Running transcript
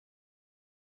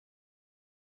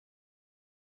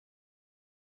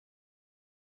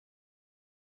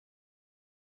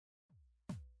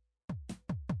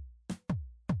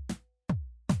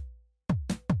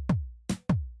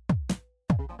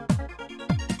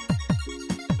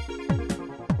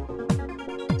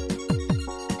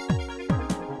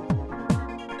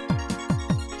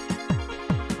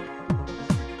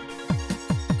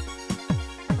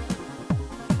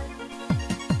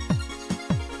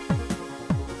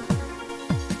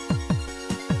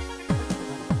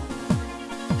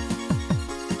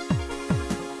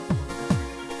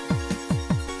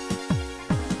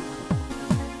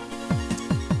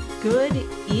Good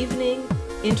evening,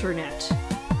 Internet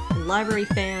and library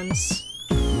fans.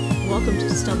 Welcome to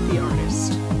Stump the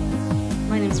Artist.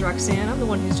 My name is Roxanne. I'm the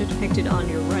one who's depicted on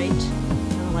your right.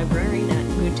 I'm a librarian at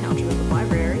Moon Township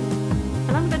Library.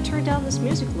 And I'm going to turn down this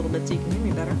music a little bit so you can hear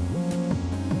me better.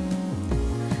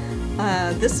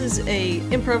 This is a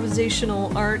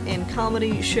improvisational art and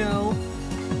comedy show.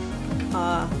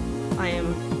 I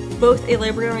am both a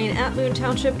librarian at Moon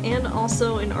Township and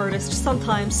also an artist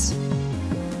sometimes.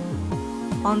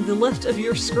 On the left of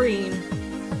your screen,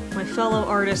 my fellow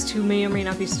artist who may or may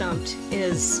not be stumped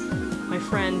is my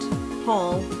friend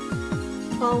Paul.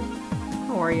 Paul,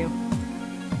 how are you?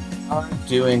 I'm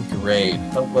doing great.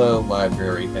 Hello,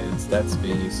 library heads. That's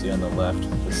me you see on the left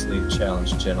with the sleeve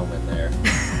challenged gentleman there.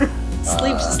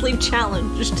 Sleeve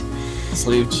challenged.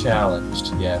 Sleeve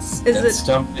challenged, yes. Is it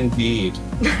stumped indeed?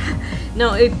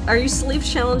 No, are you sleeve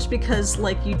challenged because,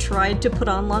 like, you tried to put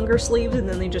on longer sleeves and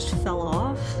then they just fell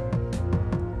off?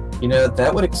 You know,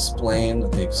 that would explain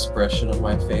the expression of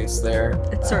my face there.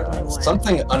 It certainly would.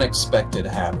 Something unexpected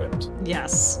happened.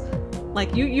 Yes.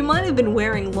 Like, you might have been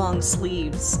wearing long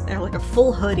sleeves, or like a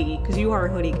full hoodie, because you are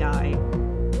a hoodie guy.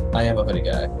 I am a hoodie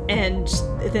guy. And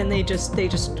then they just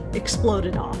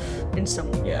exploded off in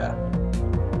some way. Yeah.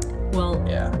 Well.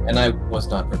 Yeah, and I was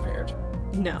not prepared.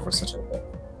 No. For such a thing.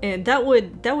 And that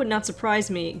would not surprise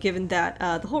me, given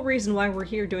that the whole reason why we're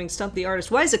here doing Stump the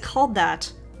Artist, why is it called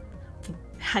that?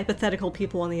 Hypothetical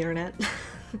people on the internet.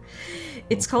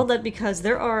 It's called that because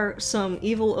there are some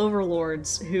evil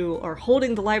overlords who are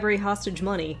holding the library hostage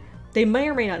money. They may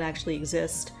or may not actually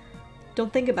exist.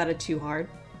 Don't think about it too hard.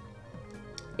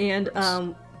 And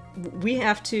we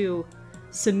have to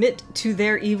submit to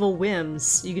their evil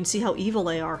whims. You can see how evil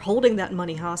they are, holding that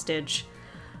money hostage.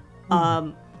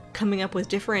 Coming up with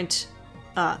different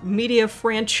media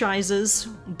franchises,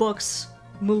 books,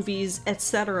 movies,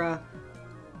 etc.,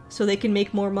 so they can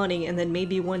make more money and then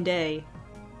maybe one day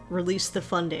release the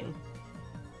funding.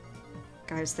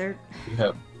 Guys, they're... We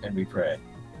hope and we pray.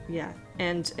 Yeah,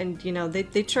 and you know, they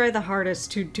try the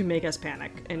hardest to make us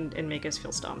panic and make us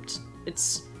feel stumped.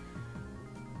 It's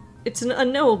an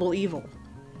unknowable evil.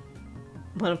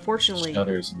 But unfortunately...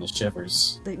 Shudders and the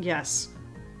shivers. Yes.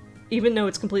 Even though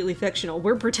it's completely fictional,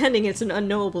 we're pretending it's an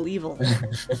unknowable evil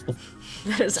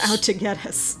that is out to get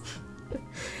us.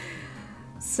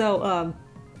 So,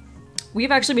 we've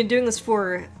actually been doing this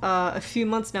for a few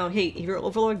months now. Hey, your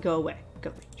overlord, go away.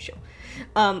 Go away. Show.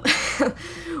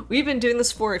 We've been doing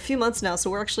this for a few months now, so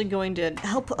we're actually going to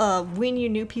help wean you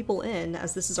new people in,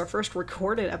 as this is our first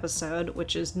recorded episode,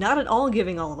 which is not at all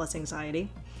giving all of us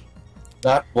anxiety.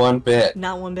 Not one bit.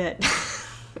 Not one bit.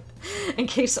 In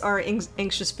case our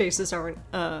anxious faces aren't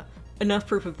enough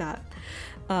proof of that.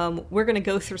 We're going to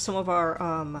go through some of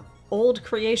our old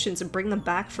creations and bring them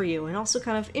back for you, and also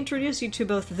kind of introduce you to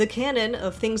both the canon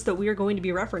of things that we are going to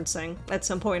be referencing at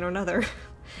some point or another,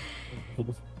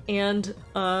 and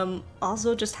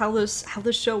also just how this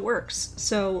show works.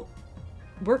 So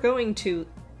we're going to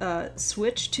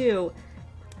switch to,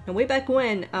 and way back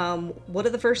when, one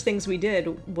of the first things we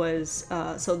did was,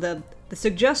 so the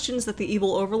suggestions that the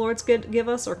evil overlords give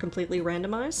us are completely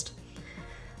randomized.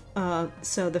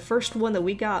 So the first one that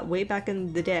we got way back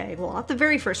in the day, well, not the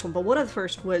very first one, but one of the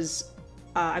first was,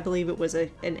 I believe it was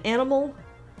an animal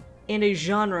and a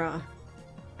genre,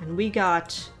 and we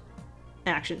got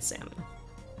Action Salmon.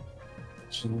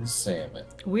 Action Salmon.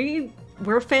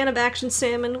 We're a fan of Action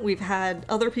Salmon. We've had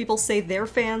other people say they're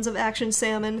fans of Action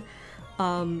Salmon,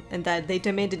 and that they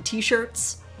demanded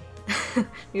t-shirts.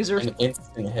 These are an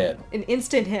instant hit. An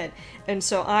instant hit. And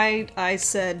so I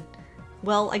said,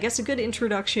 well, I guess a good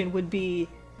introduction would be,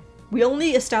 we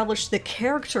only established the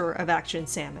character of Action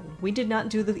Salmon. We did not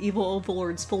do the evil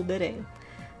overlord's full bidding,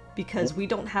 because we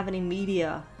don't have any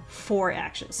media for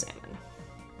Action Salmon.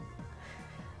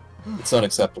 It's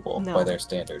unacceptable by their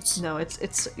standards. No,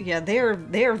 it's yeah, they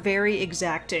are very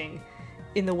exacting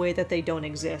in the way that they don't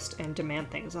exist and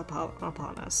demand things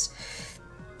upon us.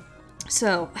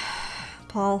 So,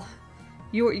 Paul,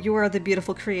 you are the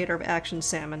beautiful creator of Action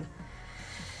Salmon.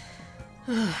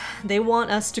 They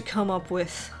want us to come up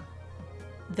with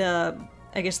the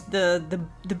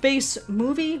base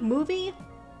movie?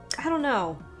 I don't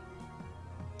know.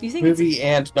 Do you think movie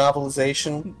and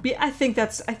novelization? I think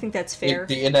that's fair.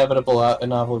 The inevitable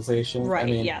novelization. Right, I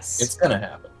mean, yes. It's gonna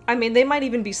happen. I mean, they might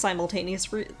even be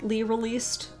simultaneously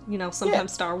released. You know,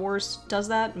 sometimes Star Wars does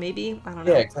that, maybe. I don't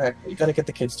know. Yeah, exactly. You gotta get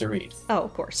the kids to read. Oh,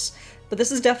 of course. But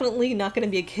this is definitely not going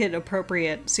to be a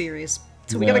kid-appropriate series.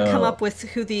 So we gotta come up with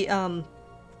who the,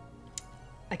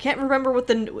 I can't remember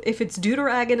if it's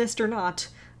deuteragonist or not,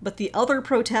 but the other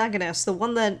protagonist, the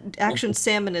one that Action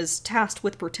Salmon is tasked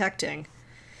with protecting,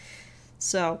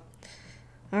 So,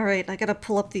 alright, I gotta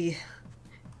pull up the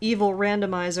evil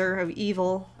randomizer of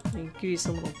evil. Let me give you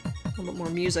some little bit more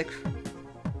music.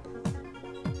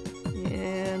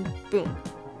 And boom.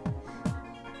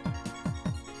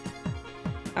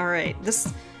 Alright,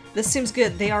 this seems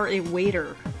good. They are a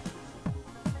waiter.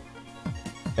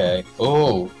 Okay.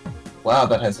 Oh, wow,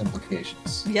 that has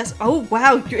implications. Yes. Oh,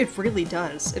 wow. It really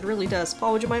does. It really does.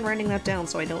 Paul, would you mind writing that down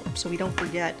so we don't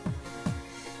forget?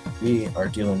 We are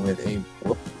dealing with a.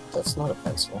 Whoop, that's not a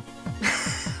pencil.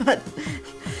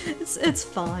 it's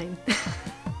fine.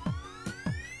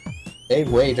 A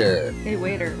waiter. A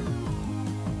waiter.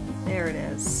 There it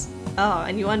is. Oh,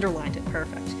 and you underlined it.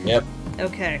 Perfect. Yep.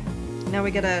 Okay. Now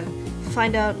we gotta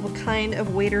find out what kind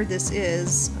of waiter this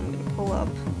is. I'm gonna pull up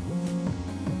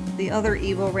the other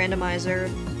evil randomizer.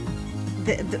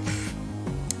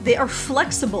 They are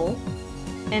flexible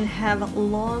and have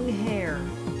long hair.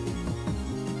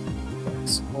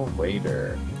 Flexible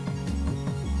waiter.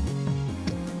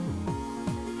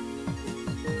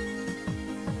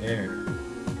 There.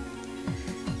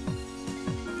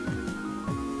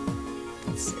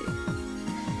 Let's see.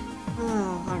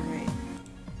 Oh, alright.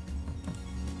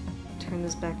 Turn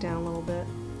this back down a little bit.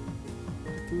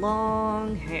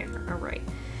 Long hair. Alright.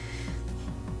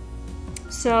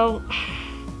 So,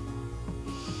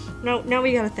 now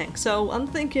we gotta think. So, I'm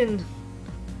thinking,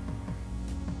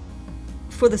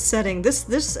 for the setting,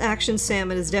 this action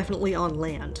salmon is definitely on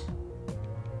land.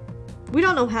 We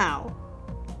don't know how.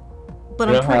 But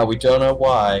We don't know how, we don't know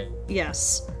why.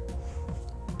 Yes.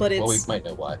 But it's... Well, we might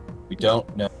know why. We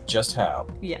don't know just how.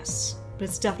 Yes. But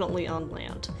it's definitely on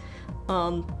land.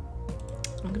 I'm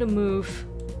gonna move...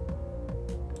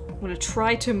 I'm gonna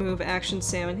try to move Action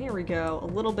Salmon, here we go, a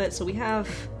little bit, so we have...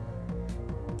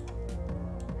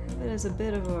 That is a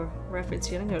bit of a reference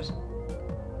here.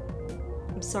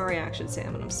 I'm sorry, Action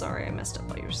Salmon, I'm sorry I messed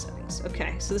up all your settings.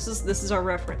 Okay, so this is our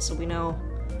reference, so we know...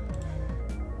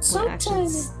 what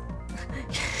actions...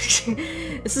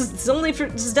 This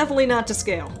is definitely not to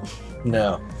scale.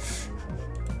 No.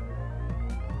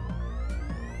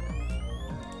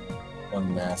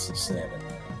 One massive salmon.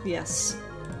 Yes.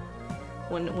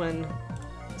 When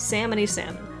salmony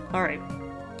salmon. Alright.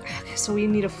 Okay, so we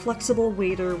need a flexible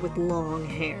waiter with long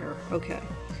hair. Okay.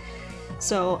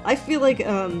 So I feel like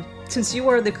since you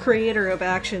are the creator of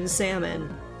Action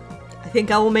Salmon, I think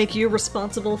I will make you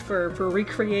responsible for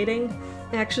recreating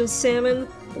Action Salmon.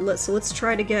 So let's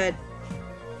try to get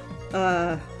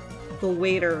the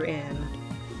waiter in.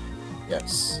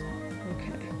 Yes.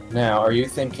 Okay. Now, are you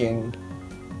thinking...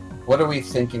 What are we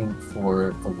thinking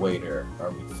for the waiter?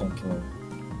 Are we thinking...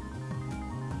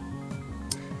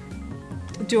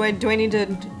 Do I need to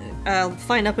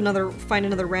find another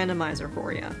randomizer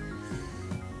for you?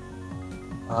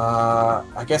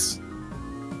 I guess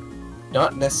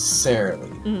not necessarily.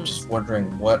 Just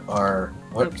wondering what's our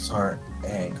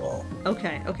angle.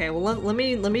 Okay. Well, let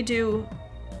me do.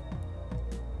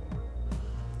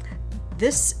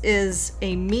 This is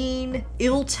a mean,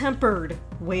 ill-tempered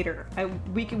waiter.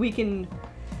 We can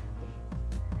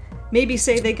maybe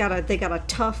say they got a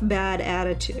tough, bad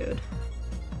attitude.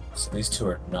 So these two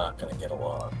are not going to get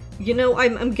along. You know,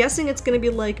 I'm guessing it's going to be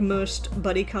like most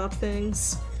buddy cop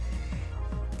things,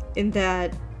 in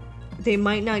that they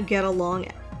might not get along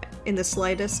in the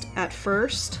slightest at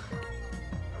first,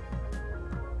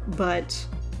 but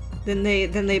then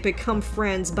they become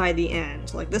friends by the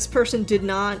end. Like, this person did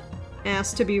not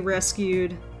ask to be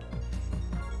rescued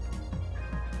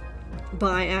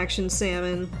by Action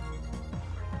Salmon.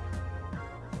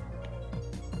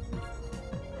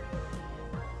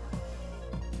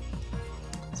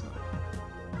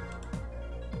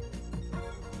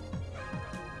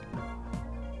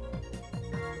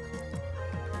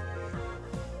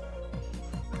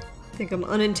 I think I'm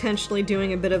unintentionally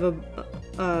doing a bit of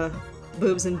a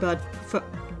boobs and butt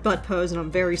pose, and I'm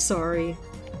very sorry.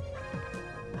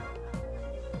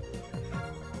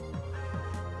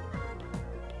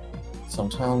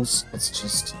 Sometimes it's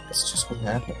just what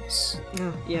happens.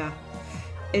 Oh, yeah.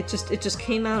 It just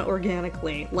came out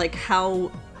organically, like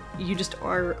how you just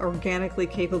are organically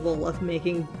capable of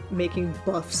making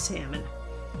buff salmon.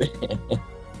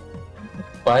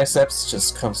 Biceps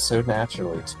just come so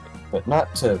naturally to me. But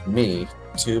not to me,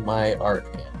 to my art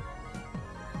hand.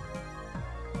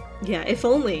 Yeah, if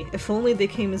only they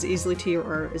came as easily to your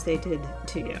art as they did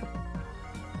to you.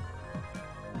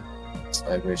 So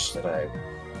I wish that I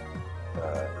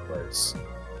was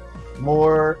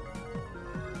more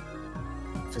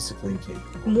physically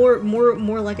capable.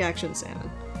 More like Action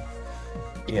Salmon.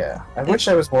 Yeah, I wish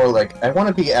I was more like... I want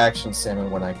to be Action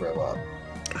Salmon when I grow up.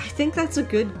 I think that's a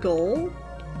good goal.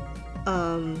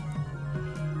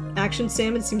 Action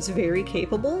Salmon seems very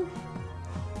capable.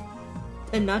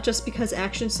 And not just because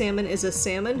Action Salmon is a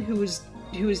salmon who is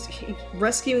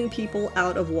rescuing people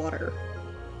out of water.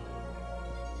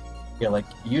 Yeah, like,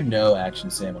 you know Action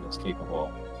Salmon is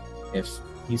capable if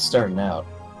he's starting out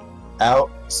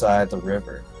outside the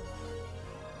river.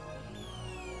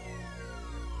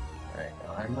 Alright,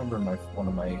 now I remember one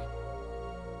of my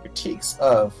critiques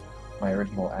of my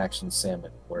original Action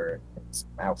Salmon were its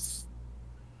mouth.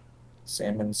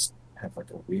 Salmons have like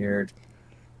a weird...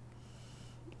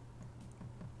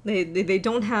 They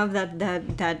don't have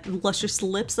that luscious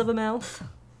lips of a mouth.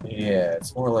 Yeah,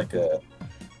 it's more like a...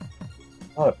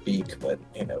 not a beak, but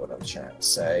you know what I'm trying to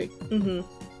say. Mm-hmm.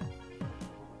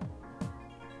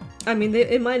 I mean,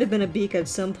 it might have been a beak at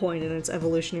some point in its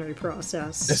evolutionary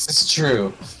process. This is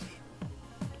true.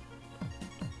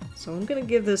 So I'm gonna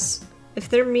give this... If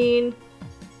they're mean,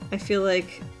 I feel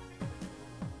like...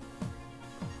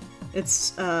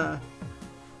 It's,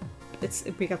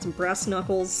 we got some brass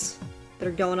knuckles that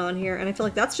are going on here, and I feel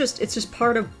like it's just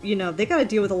part of, you know, they gotta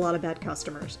deal with a lot of bad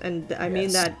customers, and I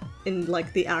mean that in,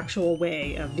 like, the actual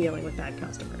way of dealing with bad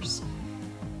customers.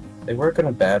 They work in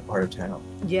a bad part of town.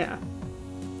 Yeah.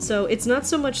 So it's not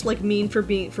so much like mean for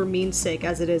mean's sake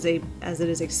as it is a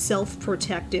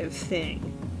self-protective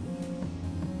thing.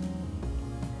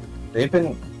 They've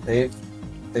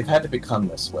had to become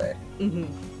this way. Mm-hmm.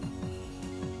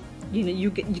 You know, you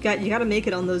gotta make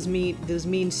it on those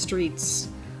mean streets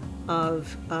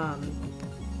of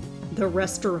the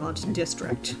restaurant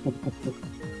district.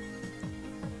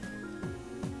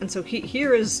 And so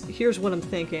here's what I'm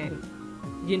thinking.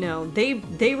 You know,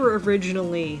 they were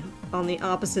originally on the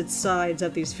opposite sides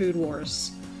of these food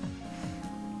wars.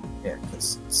 Yeah,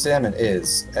 because salmon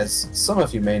is, as some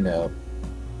of you may know,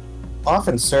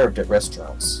 often served at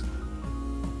restaurants.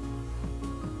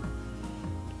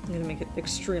 I'm gonna make it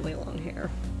extremely long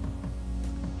here.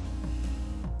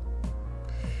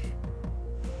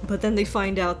 But then they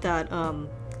find out that,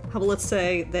 let's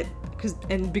say that,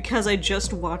 because I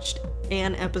just watched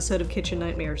an episode of Kitchen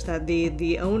Nightmares, that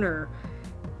the owner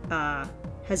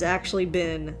has actually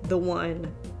been the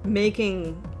one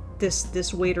making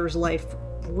this waiter's life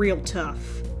real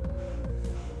tough.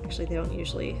 Actually, they don't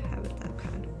usually have it that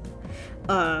kind.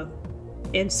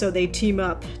 And so they team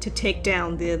up to take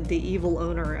down the evil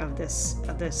owner of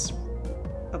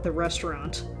the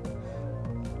restaurant,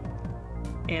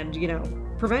 and, you know,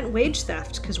 prevent wage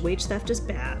theft, because wage theft is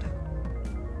bad.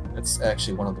 That's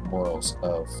actually one of the morals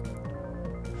of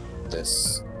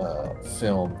this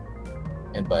film,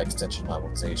 and by extension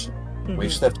novelization. Mm-hmm.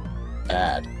 Wage theft is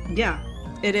bad. Yeah,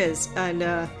 it is. And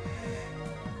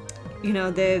you know,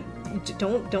 they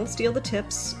don't steal the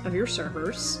tips of your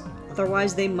servers,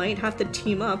 otherwise they might have to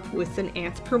team up with an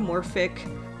anthropomorphic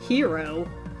hero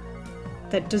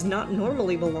that does not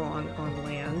normally belong on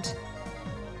land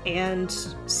and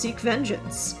seek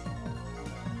vengeance.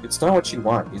 It's not what you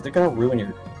want. They're gonna ruin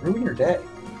your day.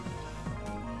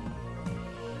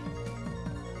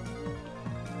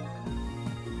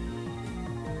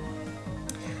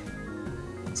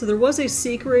 So there was a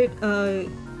secret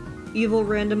evil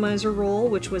randomizer role,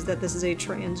 which was that this is a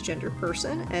transgender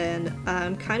person, and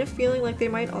I'm kind of feeling like they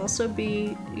might also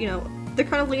be, you know, they're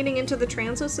kind of leaning into the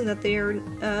transness, and that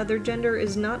their gender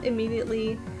is not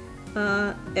immediately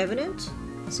evident.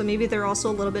 So maybe they're also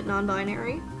a little bit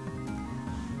non-binary.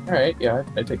 All right, yeah,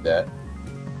 I take that.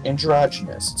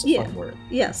 Androgynous. It's a fun word.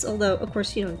 Yes, although of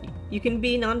course, you know, you can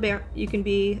be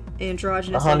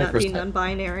androgynous 100%. And not be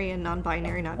non-binary, and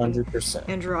non-binary not 100%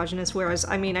 be androgynous. Whereas,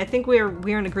 I mean, I think we're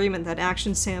in agreement that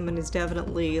Action Salmon is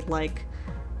definitely like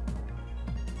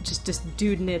just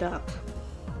duding it up.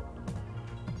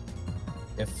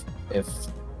 If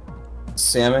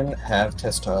salmon have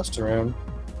testosterone,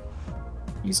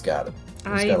 he's got it.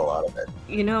 He's got a lot of it.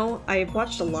 You know, I've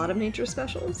watched a lot of nature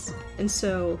specials, and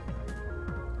so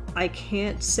I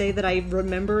can't say that I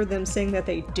remember them saying that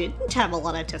they didn't have a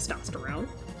lot of testosterone.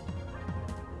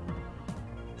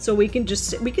 So we can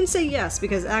say yes,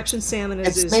 because Action Salmon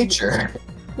is nature.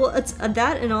 Well, it's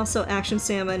that, and also Action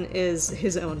Salmon is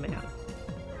his own man.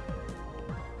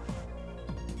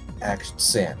 Action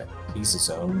Salmon, he's his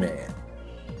own man.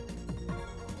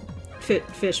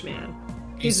 Fish man.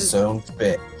 He's his own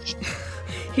fish.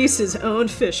 He's his own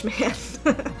fish man.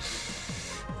 Alright.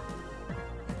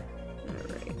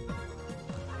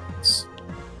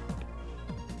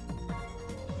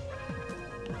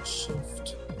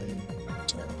 Shift.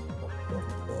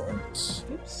 Oops.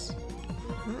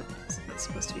 It's not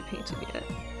supposed to be painted yet.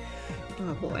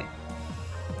 Oh boy.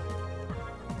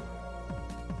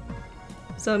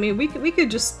 So I mean, we could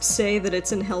just say that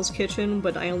it's in Hell's Kitchen,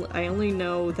 but I only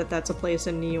know that that's a place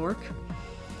in New York.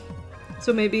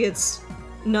 So maybe it's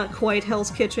not quite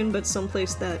Hell's Kitchen, but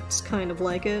someplace that's kind of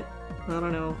like it. I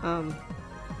don't know.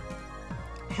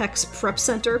 Hex Prep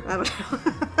Center? I don't know.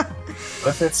 What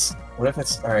if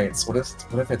it's alright, so what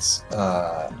if it's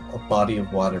a body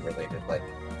of water related, like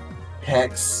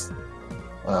Hex,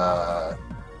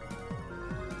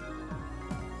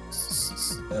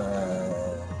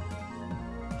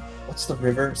 what's the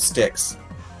river? Styx.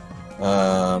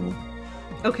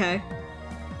 Okay.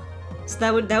 So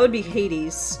that would be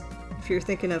Hades, if you're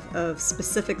thinking of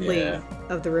specifically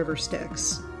of the river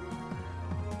Styx.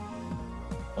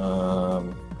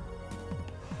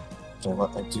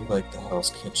 I do like the Hell's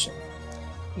Kitchen.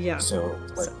 Yeah. So,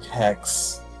 like,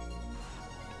 Hex...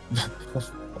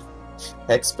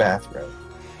 Hex bathroom.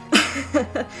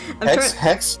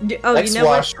 Hex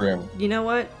washroom. You know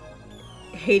what?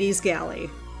 Hades Galley.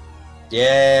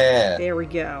 Yeah! There we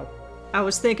go. I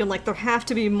was thinking, like, there have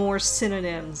to be more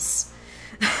synonyms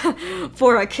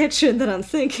for a kitchen that I'm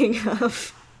thinking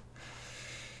of.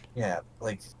 Yeah,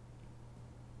 like...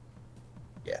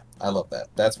 Yeah, I love that.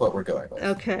 That's what we're going with.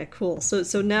 Okay, cool.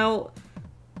 So now,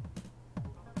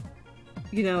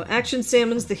 you know, Action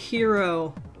Salmon's the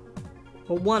hero.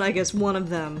 Well, I guess one of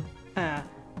them.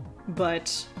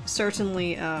 But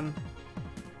certainly, I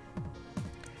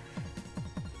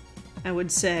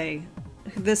would say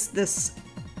this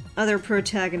other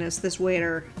protagonist, this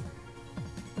waiter,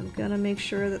 I'm gonna make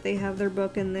sure that they have their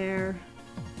book in there.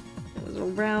 It was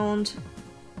around,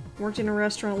 worked in a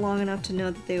restaurant long enough to know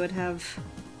that they would have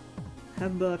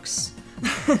books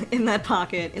in that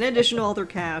pocket, in addition to all their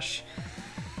cash.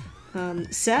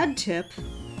 Sad tip,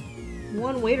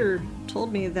 one waiter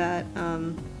told me that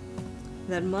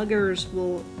that muggers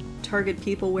will target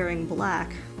people wearing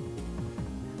black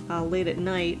late at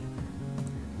night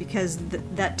because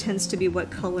that tends to be what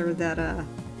color that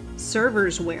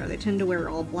servers wear. They tend to wear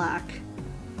all black,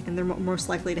 and they're most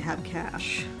likely to have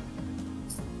cash.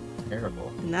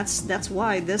 Terrible. And that's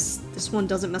why this one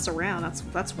doesn't mess around.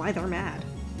 That's why they're mad.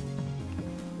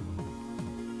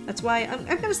 That's why I'm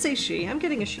gonna say she. I'm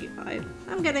getting a she vibe.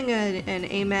 I'm getting an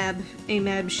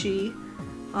AMAB she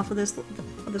off of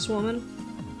this woman.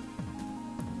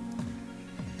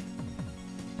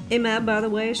 AMAB, by the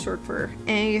way, is short for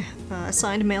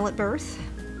assigned male at birth.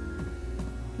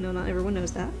 No, not everyone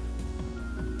knows that.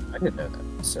 I didn't know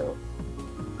that, so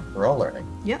we're all learning.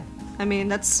 Yep. I mean,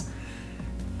 that's...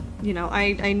 You know,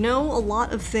 I know a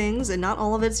lot of things, and not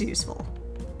all of it's useful.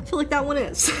 I feel like that one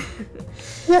is.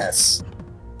 Yes.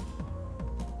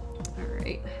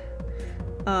 Alright.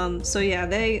 So yeah,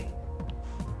 they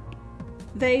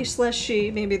 /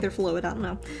 she, maybe they're fluid, I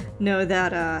don't know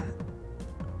that,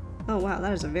 oh wow,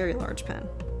 that is a very large pen.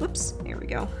 Whoops, here we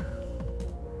go.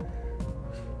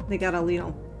 They gotta, you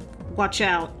know, watch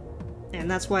out. And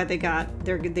that's why they got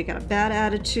a bad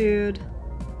attitude.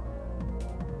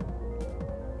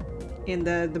 In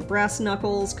the brass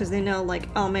knuckles, because they know, like,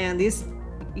 oh man, these,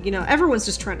 you know, everyone's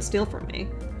just trying to steal from me.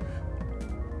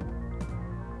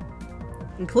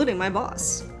 Including my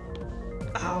boss.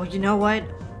 Oh, you know what?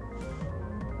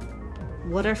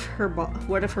 What if her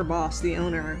boss, the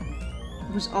owner,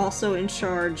 was also in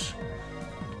charge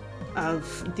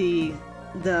of the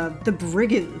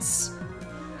brigands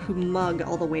who mug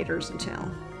all the waiters in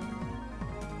town?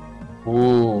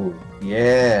 Ooh,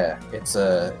 yeah. It's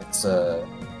a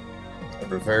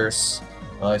reverse,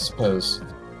 well, I suppose.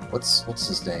 What's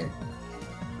his name?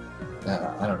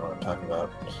 I don't know what I'm talking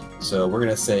about. So we're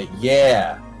gonna say,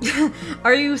 yeah!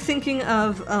 Are you thinking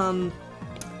of,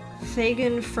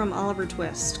 Fagin from Oliver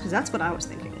Twist? Because that's what I was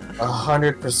thinking of.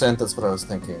 100% that's what I was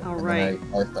thinking. Alright.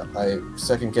 I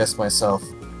second-guessed myself,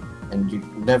 and you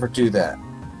never do that.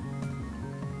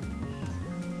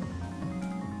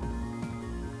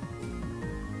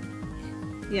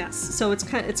 Yes, so it's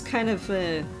kind of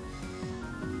a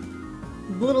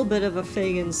little bit of a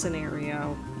Fagin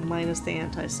scenario, minus the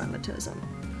anti-Semitism.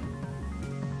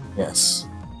 Yes.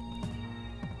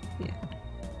 Yeah.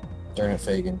 Darn it,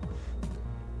 Fagin.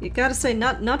 You gotta say,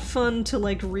 not fun to,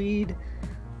 like, read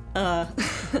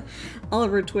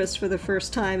Oliver Twist for the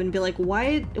first time and be like,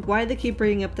 why they keep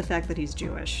bringing up the fact that he's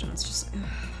Jewish? And it's just,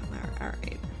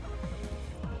 alright.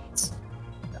 It's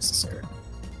necessary.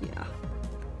 Yeah.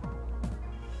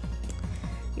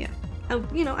 Yeah.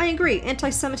 You know, I agree.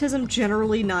 Anti-Semitism,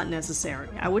 generally not necessary.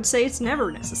 I would say it's never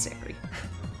necessary.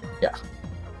 Yeah.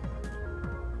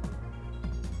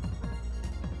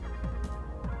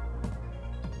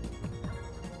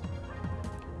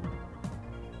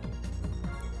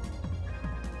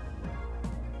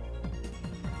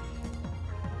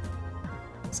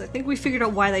 So I think we figured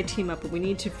out why they team up, but we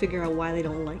need to figure out why they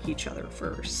don't like each other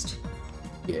first.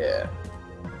 Yeah.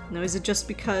 Now, is it just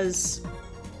because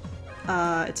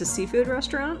it's a seafood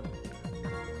restaurant?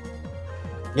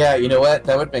 Yeah, you know what?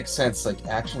 That would make sense. Like,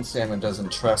 Action Salmon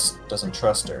doesn't trust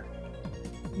her.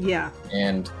 Yeah.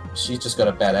 And she's just got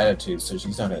a bad attitude, so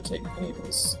she's not gonna take any of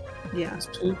this. Yeah. This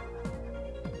poop.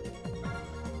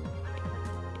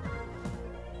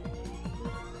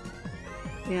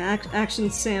 Yeah, Action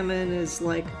Salmon is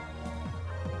like,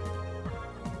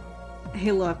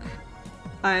 hey, look,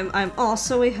 I'm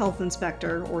also a health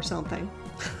inspector or something.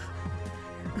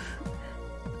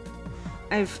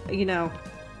 I've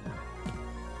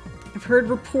heard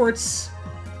reports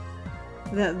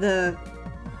that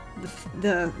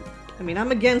I mean,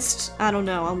 I'm against. I don't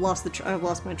know. I've lost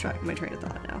my train of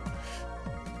thought now.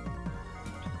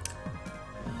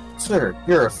 Sir,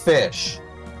 you're a fish.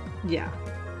 Yeah.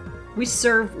 We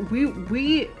serve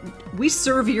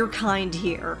your kind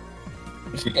here.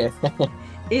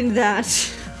 In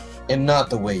that. And not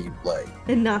the way you'd like.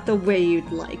 And not the way you'd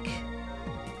like.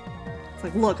 It's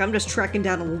like, look, I'm just tracking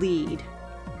down a lead.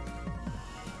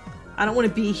 I don't want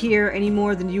to be here any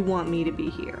more than you want me to be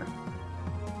here.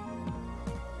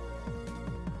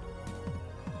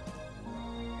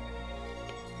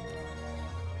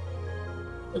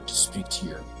 I'd like to speak to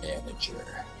your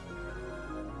manager.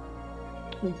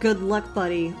 Well, good luck,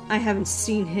 buddy. I haven't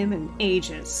seen him in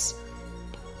ages.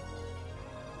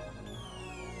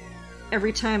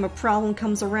 Every time a problem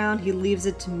comes around, he leaves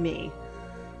it to me.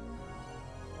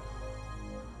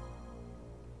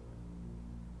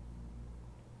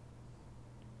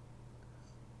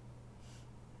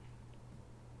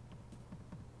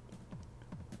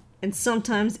 And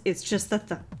sometimes it's just that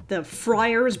the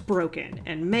fryer is broken,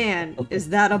 and man, is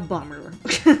that a bummer.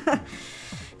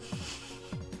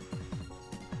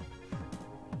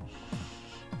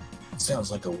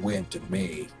 Sounds like a win to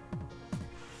me.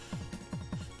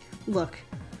 Look,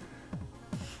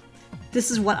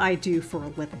 this is what I do for a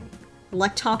living. I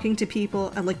like talking to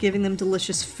people, I like giving them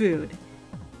delicious food.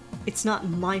 It's not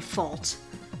my fault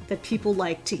that people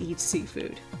like to eat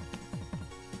seafood.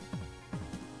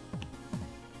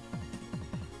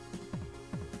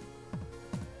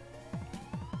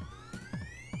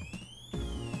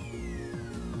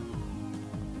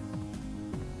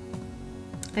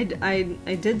 I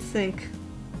do think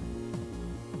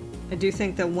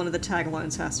that one of the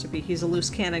taglines has to be, he's a loose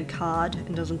cannon cod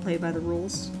and doesn't play by the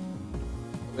rules.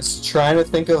 I was trying to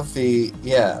think of the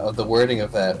wording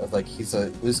of that, of like, he's a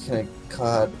loose cannon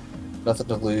cod, nothing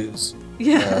to lose.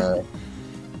 Yeah.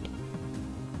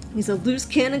 He's a loose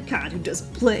cannon cod who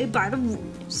doesn't play by the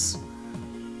rules.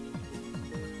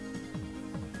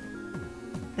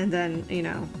 And then,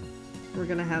 we're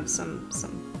gonna have some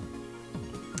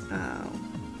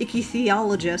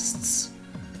ichthyologists,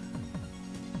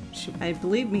 which I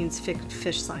believe means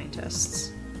fish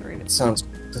scientists. That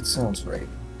sounds right.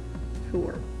 Who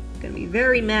are gonna be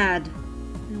very mad,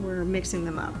 and we're mixing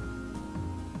them up.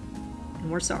 And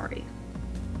we're sorry.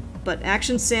 But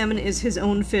Action Salmon is his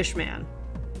own fish man.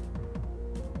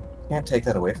 Can't take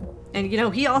that away from him.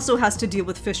 And he also has to deal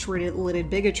with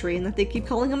fish-related bigotry, and that they keep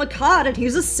calling him a cod and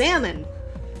he's a salmon.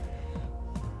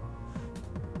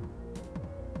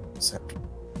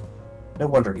 No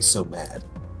wonder he's so mad.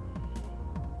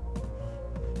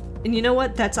 And you know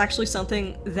what? That's actually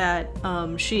something that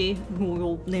she, who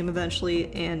we'll name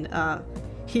eventually, and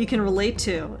he can relate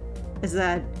to, is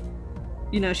that,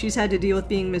 she's had to deal with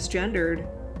being misgendered,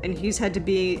 and he's had to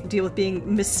deal with being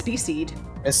misspecied.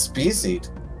 Misspecied?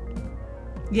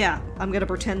 Yeah, I'm gonna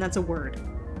pretend that's a word.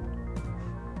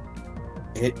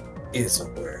 It is a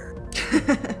word.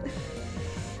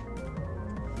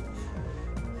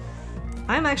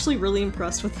 I'm actually really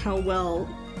impressed with how well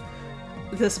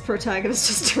this protagonist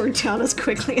has turned out as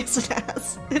quickly as it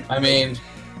has.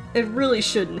 It really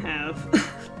shouldn't have.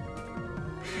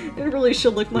 It really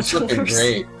should look much worse. It's looking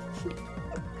great.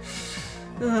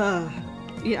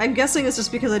 Yeah, I'm guessing it's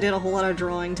just because I did a whole lot of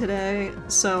drawing today,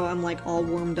 so I'm like all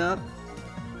warmed up.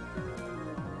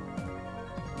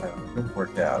 It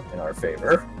worked out in our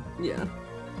favor. Yeah.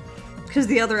 Because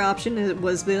the other option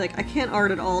was be like, I can't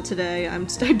art at all today. I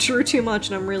drew too much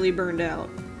and I'm really burned out.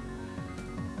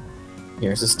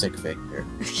 Here's a stick figure.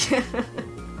 Yeah.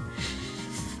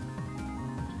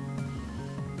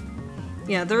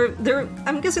 Yeah, they're.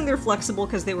 I'm guessing they're flexible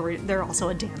because they're also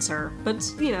a dancer, but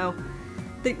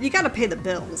you gotta pay the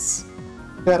bills.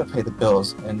 You gotta pay the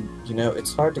bills, and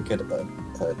it's hard to get a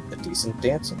decent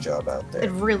dancing job out there.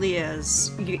 It really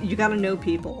is. You gotta know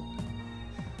people.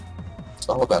 It's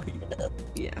all about who you know.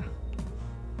 Yeah.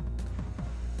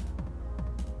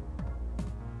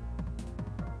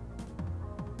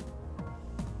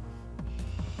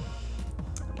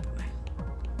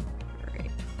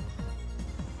 Alright.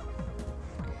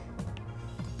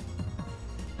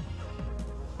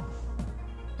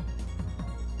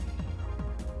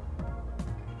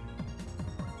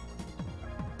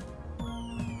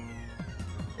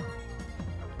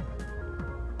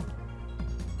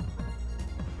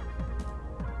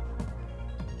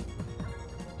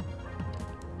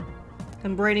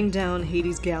 I'm writing down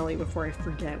Hades Galley before I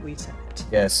forget we said it.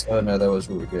 Yes. Oh no, that was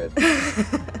really good.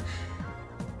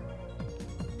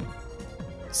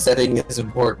 Setting is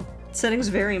important. Setting's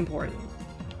very important.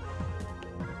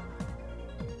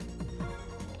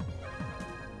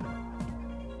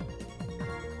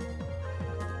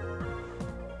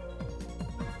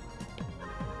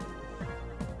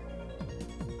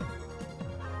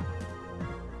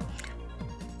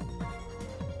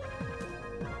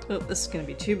 Oh, this is gonna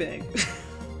be too big.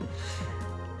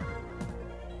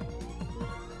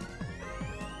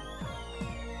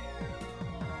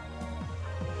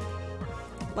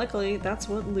 Luckily, that's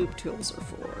what loop tools are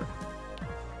for.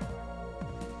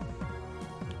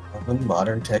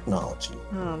 Modern technology.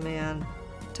 Oh man,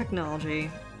 technology.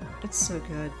 It's so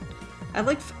good.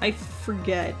 I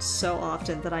forget so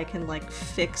often that I can like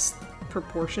fix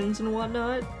proportions and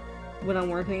whatnot when I'm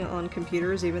working on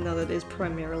computers, even though that is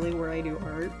primarily where I do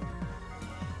art.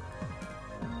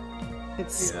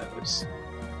 It's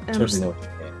totally know what you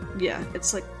mean. Yeah,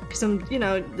 it's like, because I'm, you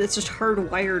know, it's just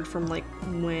hardwired from like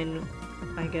when,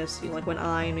 I guess, you know, like when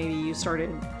maybe you started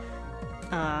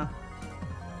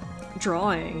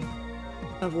drawing,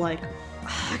 of like,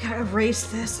 I gotta erase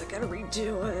this, I gotta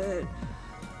redo it.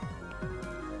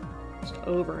 Just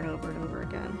over and over and over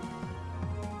again.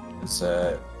 It's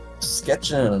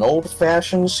sketching in an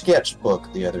old-fashioned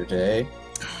sketchbook the other day.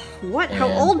 What? How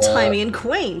old-timey and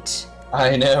quaint!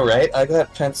 I know, right? I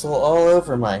got pencil all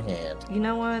over my hand. You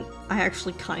know what? I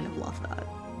actually kind of love that.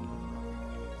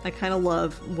 I kind of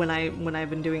love when I've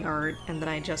been doing art and then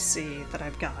I just see that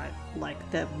I've got like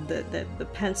the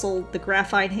pencil, the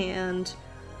graphite hand,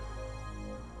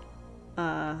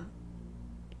 or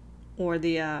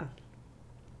the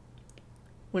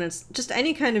when it's just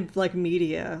any kind of like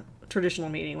media, traditional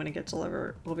media, when it gets all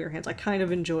over your hands. I kind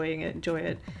of enjoy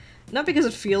it. Not because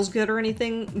it feels good or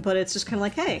anything, but it's just kind of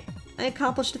like, hey, I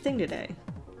accomplished a thing today.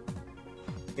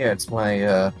 Yeah, it's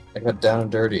my, I got down and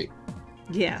dirty.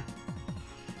 Yeah.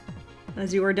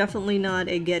 As you are definitely not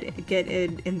a get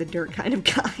in the dirt kind of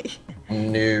guy.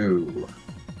 No.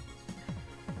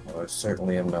 I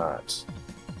certainly am not.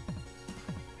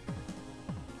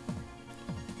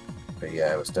 But yeah,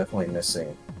 I was definitely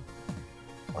missing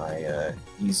my,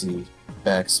 easy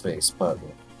backspace button.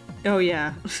 Oh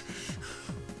yeah.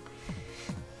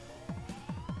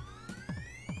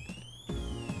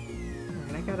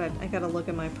 I gotta look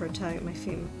at my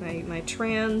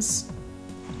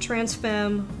trans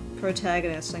femme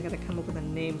protagonist. I gotta come up with a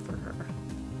name for her.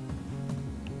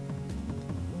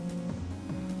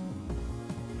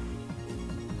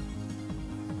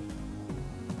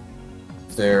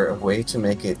 Is there a way to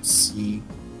make it sea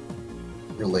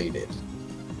related?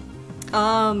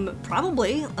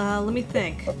 Probably. Let me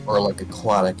think. Or like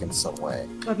aquatic in some way.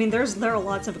 I mean, there are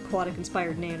lots of aquatic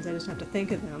inspired names. I just have to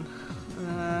think of them.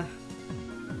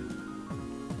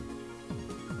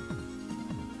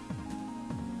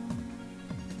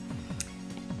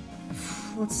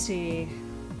 Let's see.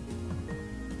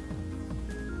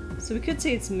 So we could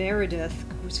say it's Meredith,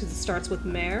 because it starts with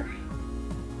Mare,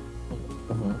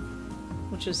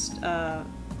 which is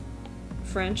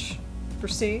French for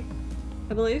sea,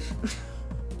 I believe.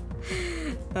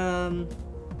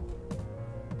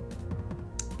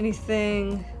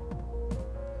 Anything?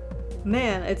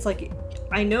 Man, it's like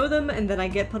I know them, and then I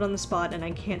get put on the spot, and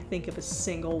I can't think of a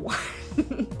single one.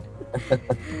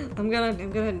 I'm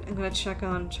gonna check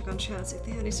on chat, see if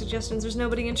they have any suggestions. There's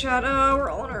nobody in chat. Oh, we're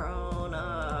all on our own.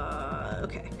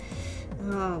 Okay.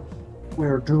 Oh.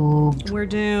 We're doomed. We're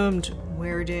doomed.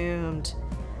 We're doomed.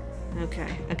 Okay.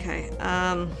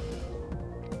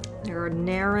 There are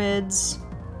Narids.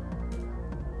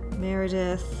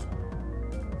 Meredith.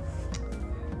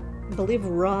 I believe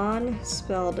Ran,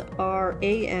 spelled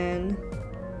R-A-N,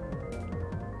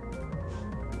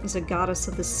 is a goddess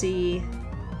of the sea.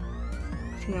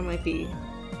 I think that might be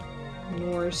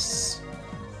Norse.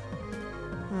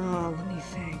 Oh, let me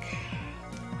think.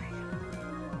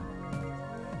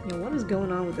 You know, what is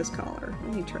going on with this collar?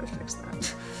 Let me try to fix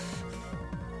that.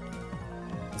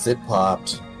 Is it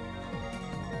popped?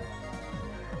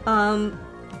 No,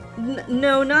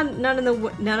 not in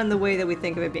the way that we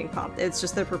think of it being popped. It's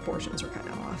just their proportions are kind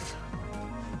of off.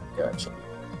 Gotcha.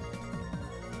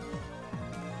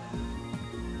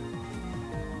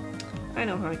 I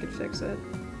know how I could fix it.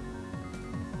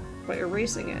 By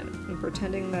erasing it and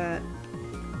pretending that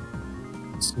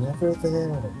it's never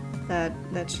there.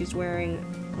 That she's wearing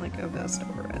like a vest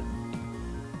over it.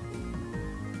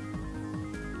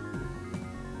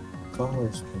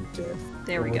 Collar's been dead.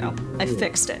 There we go. I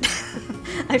fixed it.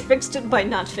 I fixed it by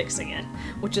not fixing it,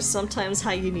 which is sometimes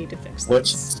how you need to fix things.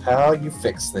 Which is how you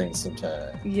fix things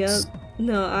sometimes. Yep.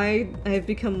 No, I've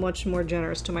become much more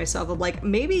generous to myself. I'm like,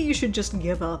 maybe you should just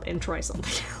give up and try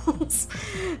something else.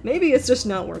 Maybe it's just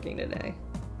not working today.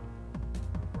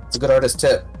 It's a good artist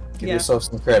tip. Give Yeah. yourself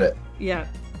some credit. Yeah.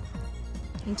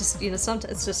 And just, sometimes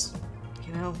it's just,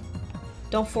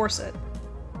 don't force it.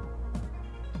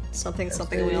 Something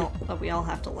we all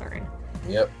have to learn.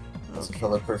 Yep. As a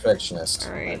fellow perfectionist.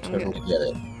 All right, I totally get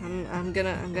it. I'm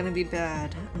gonna be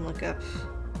bad and look up.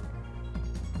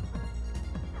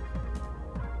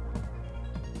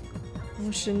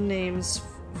 Ocean names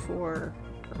for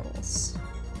girls.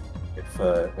 If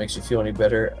it makes you feel any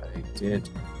better, I did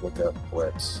look up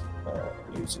what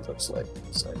Yuzu looks like,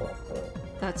 because I don't know.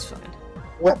 That's fine.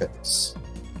 Weapons.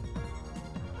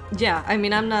 Yeah, I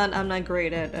mean, I'm not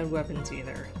great at weapons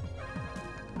either.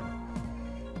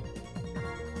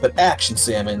 But Action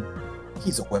Salmon,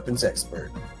 he's a weapons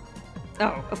expert.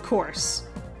 Oh, of course.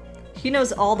 He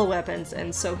knows all the weapons,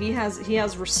 and so he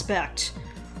has respect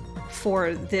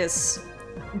for this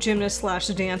gymnast slash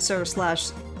dancer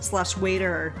slash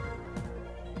waiter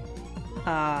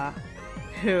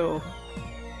who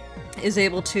is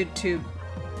able to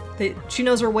she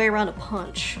knows her way around a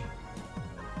punch.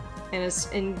 And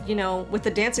with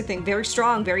the dancing thing, very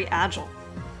strong, very agile.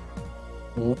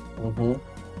 Mm-hmm.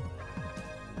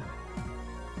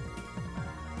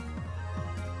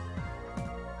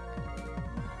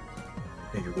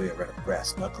 Know your way around a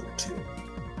brass knuckle or two.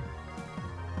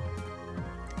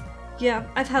 Yeah,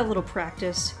 I've had a little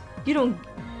practice. You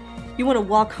want to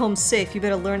walk home safe, you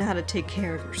better learn how to take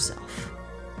care of yourself.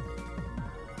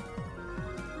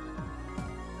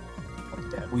 On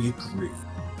that we agree.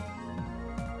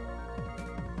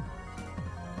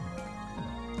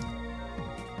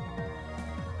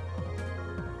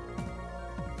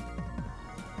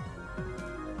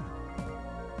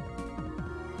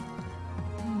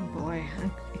 Oh boy,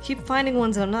 I keep finding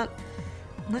ones and I'm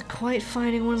not quite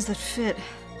finding ones that fit.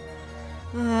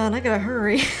 And I gotta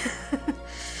hurry.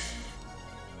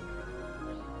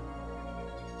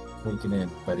 Taken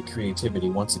in by the creativity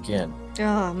once again.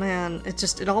 Oh man,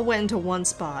 it all went into one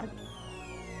spot.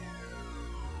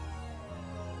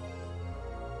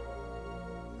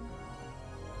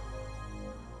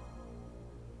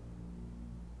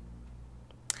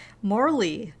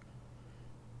 Marley.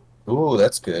 Ooh,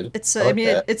 that's good. It's I like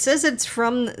that. it says it's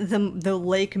from the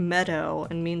lake meadow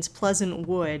and means pleasant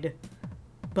wood,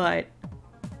 but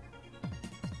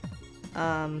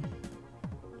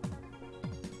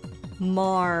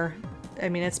Mar, I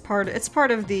mean it's part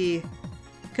of the,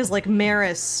 because like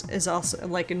Maris is also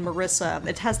like in Marissa,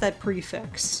 it has that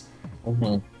prefix.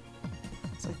 Mm-hmm.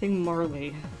 So I think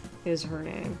Marley is her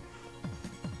name.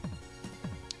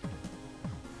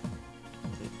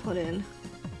 Put in.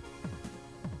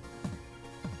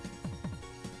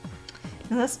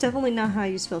 No, that's definitely not how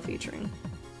you spell featuring.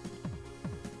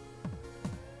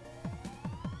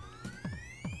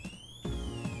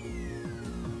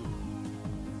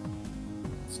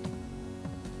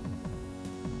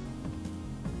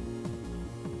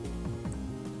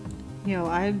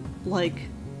 I like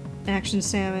Action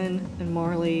Salmon and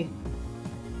Marley.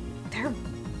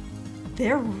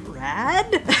 They're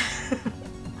rad.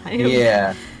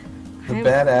 The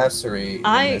badassery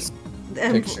in this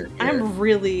picture here. I'm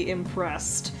really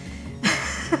impressed.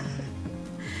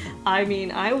 I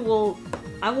mean, I will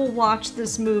watch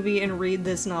this movie and read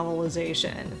this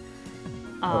novelization.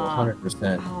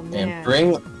 100%. Oh, man. And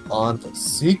bring on the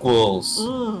sequels.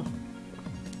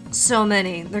 So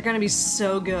many. They're gonna be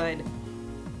so good.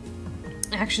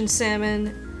 Action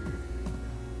Salmon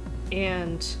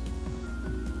and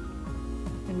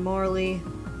Marley.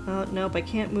 Oh, nope, I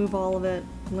can't move all of it.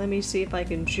 Let me see if I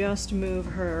can just move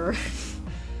her.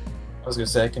 I was gonna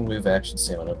say I can move Action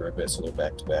Salmon over a bit so they're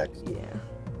back to back. Yeah.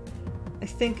 I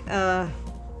think, oh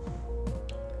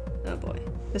boy.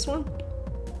 This one?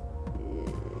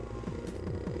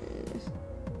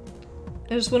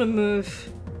 I just want to move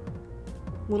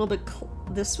a little bit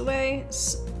this way,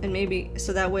 and maybe,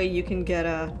 so that way you can get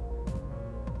a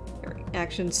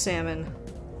Action Salmon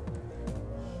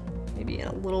maybe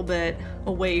a little bit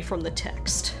away from the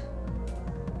text.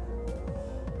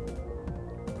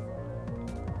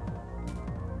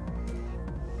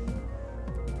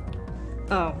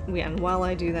 Oh, yeah, and while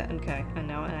I do that, okay, I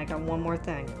know, and I got one more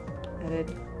thing. Edit.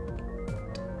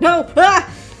 No!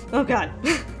 Ah! Oh god.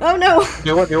 Oh no!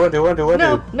 Do it.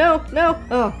 No!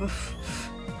 Oh.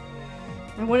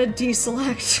 I want to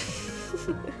deselect.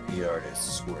 The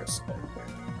artist's worst nightmare.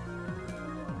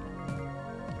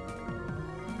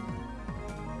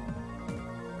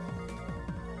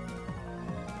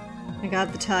 I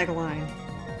got the tagline.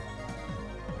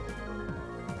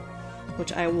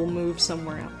 Which I will move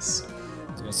somewhere else.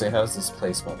 I was gonna I say, how's this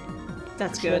placement?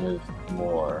 That's Should I good. move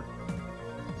more.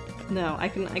 No, I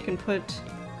can put...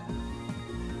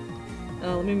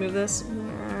 Oh, let me move this.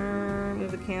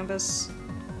 Move the canvas.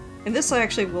 And this I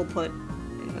actually will put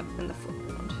in the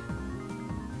foreground.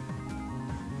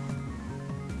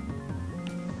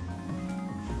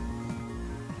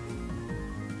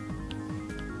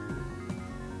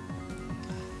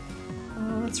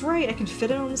 Oh, that's right, I can fit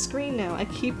it on the screen now. I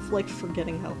keep, like,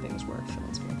 forgetting how things work. So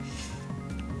that's weird.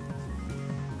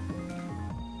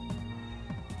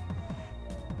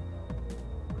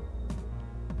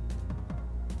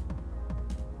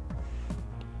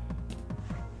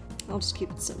 I'll just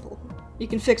keep it simple. You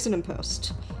can fix it in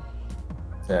post.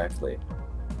 Exactly.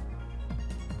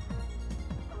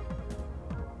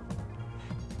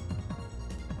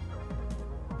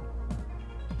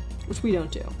 Which we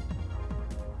don't do.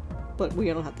 But we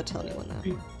don't have to tell anyone that.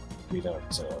 We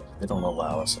don't, they don't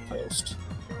allow us a post.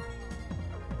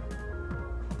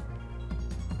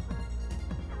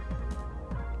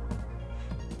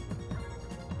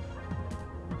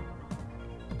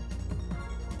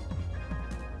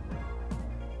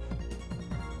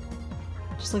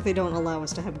 Just like they don't allow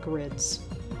us to have grids.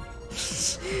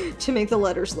 To make the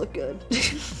letters look good.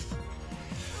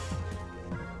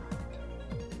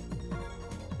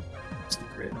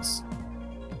 Grids.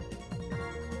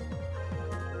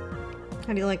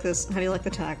 How do you like this? How do you like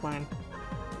the tagline?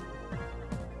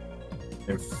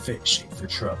 They're fishing for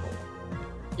trouble.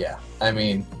 Yeah, I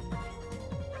mean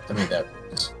that.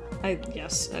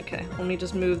 Yes, okay. Let me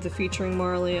just move the featuring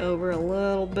Marley over a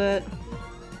little bit.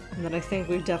 And then I think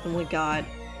we've definitely got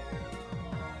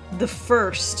the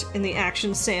first in the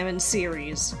Action Salmon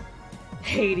series,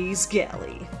 Hades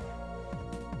Galley.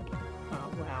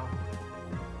 Oh, wow.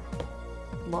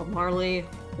 Love Marley,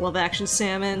 love Action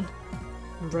Salmon.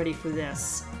 I'm ready for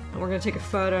this. And we're gonna take a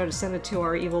photo to send it to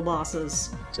our evil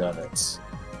bosses. Done it.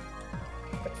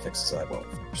 Gotta fix his eyeball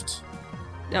first.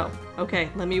 Oh, okay,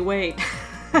 let me wait.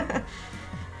 Let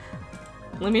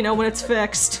me know when it's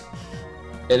fixed.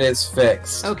 It is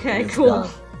fixed. Okay, It's cool. done.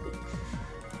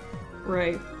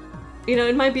 Right. You know,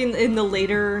 it might be in the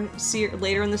later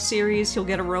in the series, he'll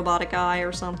get a robotic eye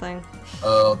or something.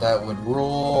 Oh, that would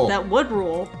rule. That would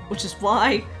rule, which is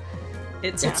why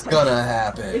it's gonna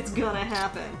happen. It's gonna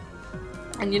happen.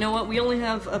 And you know what? We only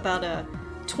have about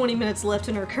 20 minutes left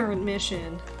in our current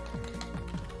mission.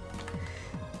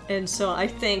 And so I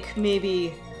think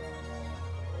maybe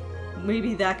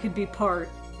that could be part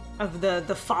of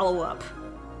the follow-up.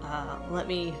 Let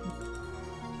me...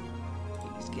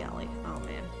 Hades Galley. Oh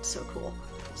man, so cool.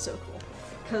 So cool.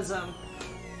 Because,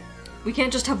 we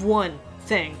can't just have one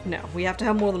thing. No, we have to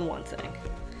have more than one thing.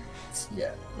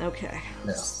 Yeah. Okay.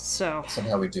 No. So...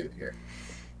 Somehow we do here.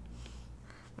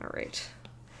 Alright.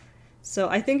 So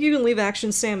I think you can leave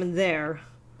Action Salmon there.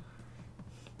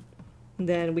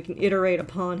 Then we can iterate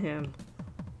upon him.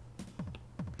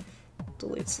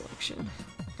 Delete selection.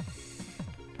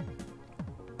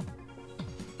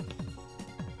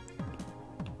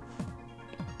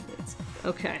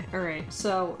 Okay, alright,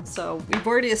 so we've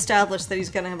already established that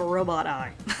he's gonna have a robot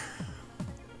eye.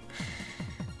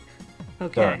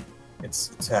 Okay. Done.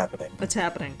 It's happening. It's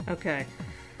happening, okay.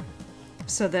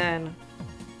 So then,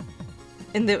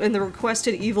 in the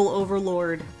requested Evil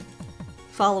Overlord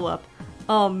follow-up,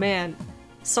 oh man,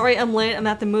 sorry I'm late, I'm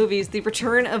at the movies, the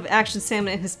return of Action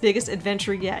Salmon and his biggest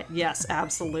adventure yet. Yes,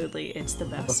 absolutely, it's the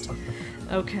best.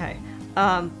 Okay,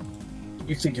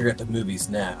 You think you're at the movies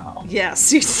now?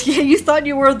 yes, you thought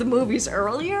you were at the movies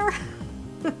earlier?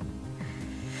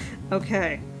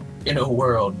 Okay. In a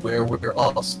world where we're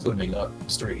all swimming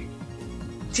upstream.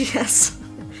 Yes.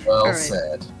 Well All right.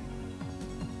 said.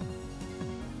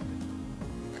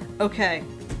 Okay.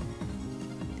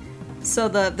 So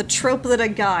the trope that I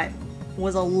got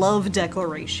was a love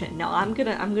declaration. Now I'm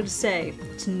gonna say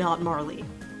it's not Marley.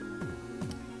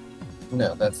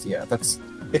 No,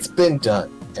 it's been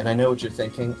done. And I know what you're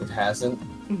thinking. It hasn't.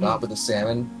 Not with the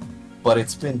salmon, but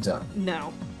it's been done.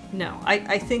 No.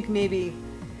 I think maybe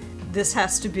this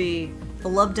has to be a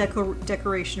love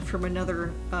declaration from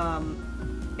another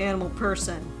animal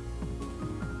person.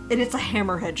 And it's a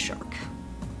hammerhead shark.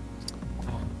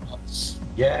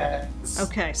 Yes.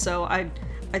 Okay, so I'm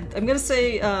gonna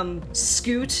say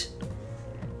scoot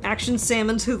Action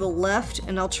Salmon to the left,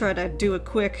 and I'll try to do a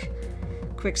quick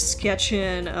sketch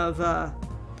in of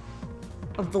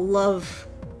the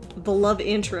love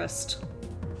interest.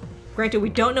 Granted, we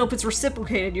don't know if it's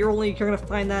reciprocated. You're gonna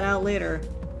find that out later.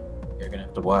 You're gonna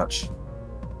have to watch.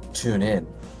 Tune in.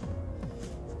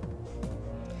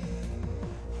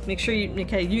 Make sure you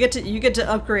get to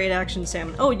upgrade Action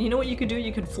Salmon. Oh, you know what you could do?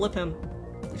 You could flip him.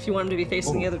 if you want them to be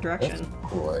facing the other direction. That's a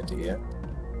cool idea.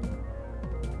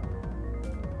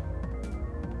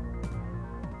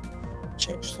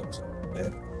 Change things up a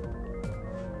bit.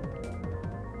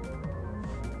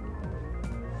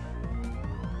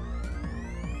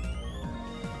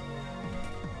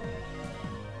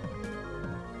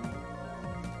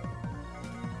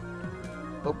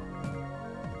 Oh,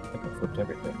 I think I flipped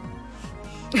everything.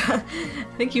 I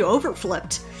think you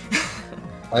overflipped.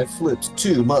 I flipped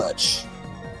too much.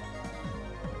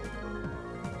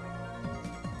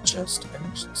 Just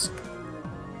actions.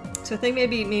 So I think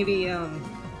maybe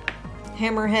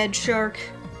Hammerhead Shark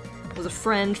was a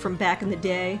friend from back in the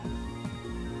day.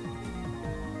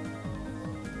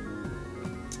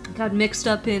 Got mixed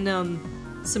up in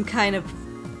some kind of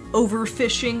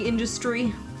overfishing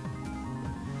industry.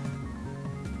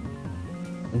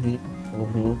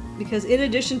 Because in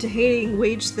addition to hating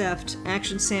wage theft,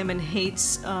 Action Salmon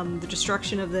hates the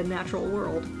destruction of the natural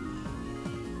world.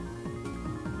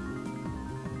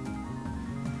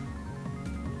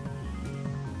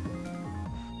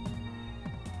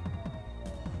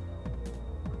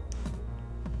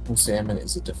 Salmon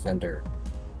is a defender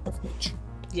of nature.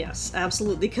 Yes,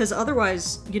 absolutely. Because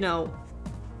otherwise, you know,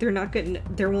 there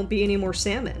won't be any more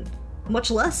salmon, much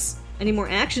less any more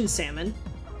Action Salmon.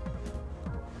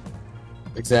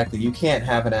 Exactly. You can't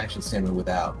have an Action Salmon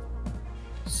without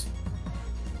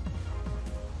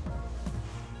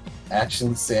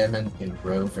Action Salmon in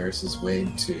Roe versus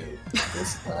Wade 2.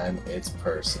 This time it's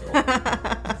personal.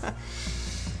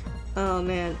 Oh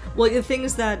man. Well, the thing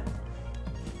is that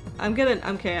I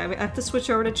have to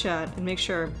switch over to chat and make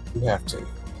sure. You have to.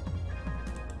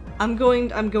 I'm going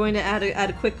to add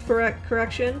a quick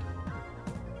correction.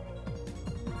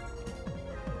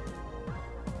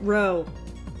 Roe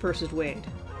versus Wade.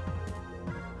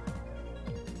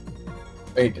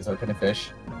 Wait, is that kind of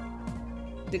fish?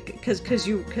 Because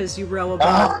you row a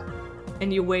boat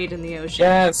and you wade in the ocean.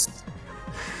 Yes.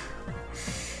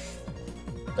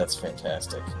 That's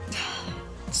fantastic.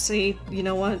 See, you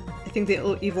know what? I think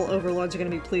the Evil Overlords are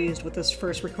going to be pleased with this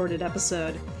first recorded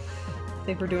episode. I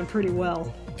think we're doing pretty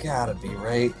well. Gotta be,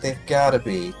 right? They've gotta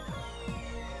be.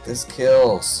 This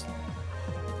kills.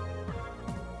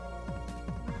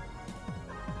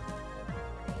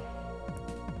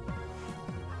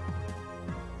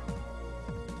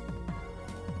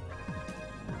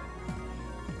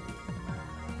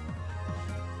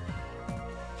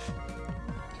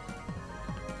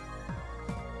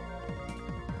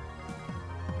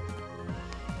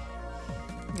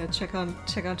 Yeah, check on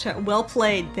chat. Well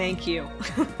played, thank you.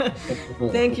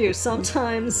 Thank you.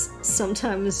 Sometimes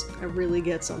I really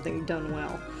get something done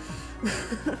well.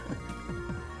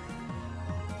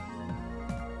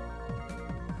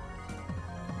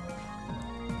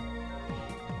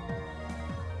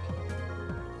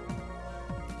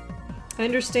 I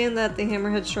understand that the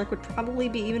Hammerhead Shark would probably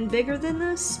be even bigger than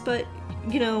this, but,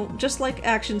 you know, just like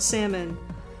Action Salmon,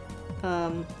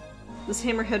 this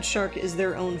Hammerhead Shark is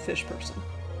their own fish person.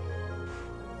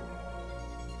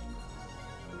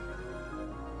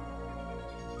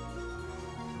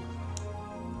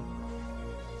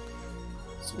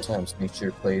 Sometimes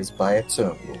nature plays by its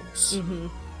own rules. Mm-hmm.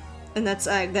 And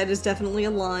that is definitely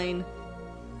a line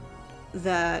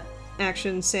that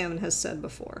Action Salmon has said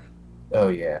before. Oh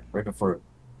yeah, right before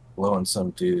blowing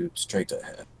some dude straight to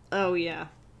head. Oh yeah.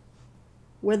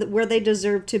 Where they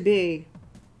deserve to be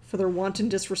for their wanton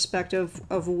disrespect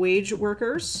of wage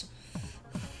workers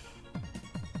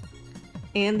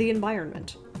and the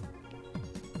environment.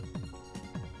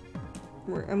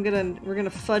 We're gonna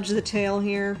fudge the tail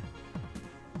here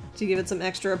to give it some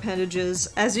extra appendages.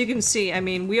 As you can see, I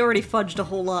mean, we already fudged a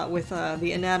whole lot with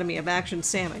the anatomy of Action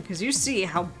Salmon, because you see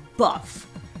how buff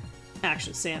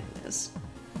Action Salmon is.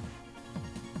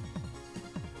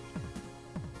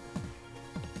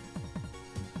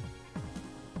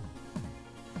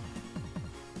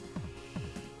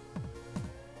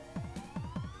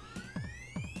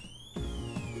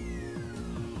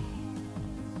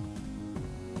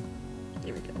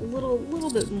 There we go. A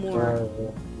little bit more.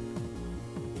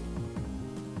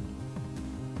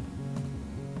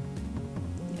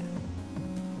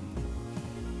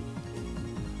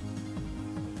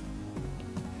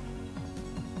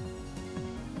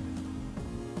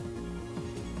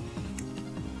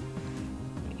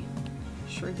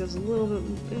 Shrink this a little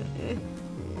bit.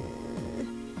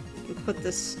 We'll put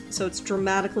this so it's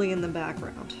dramatically in the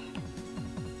background.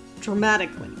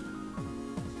 Dramatically.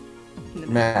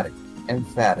 Dramatic.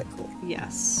 Emphatically.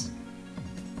 Yes.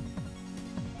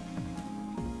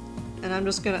 And I'm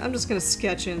just gonna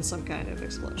sketch in some kind of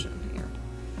explosion here.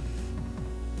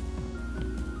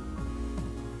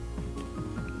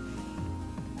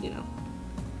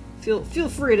 Feel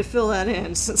free to fill that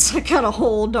in, since I got a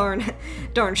whole darn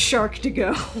shark to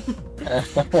go.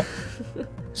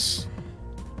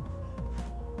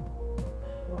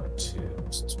 One, two,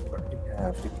 since we already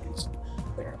have to use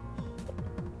there.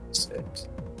 Six.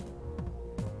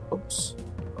 Oops.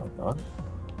 Hold on.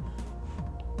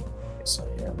 Yes, I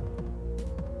am.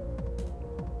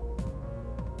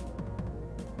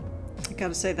 I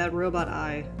gotta say, that robot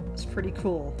eye is pretty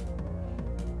cool.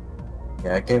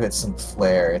 Yeah, I gave it some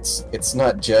flair. It's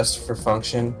not just for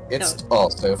function, it's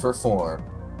also for form.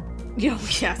 Yo,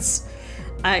 yes.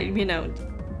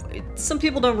 Some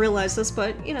people don't realize this,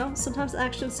 but, sometimes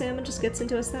Action Salmon just gets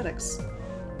into aesthetics.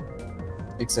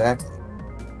 Exactly.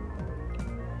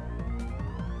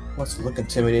 Wants to look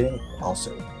intimidating,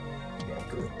 also damn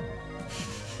good.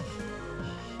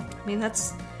 I mean,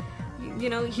 that's...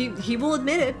 he will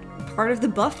admit it. Part of the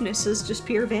buffness is just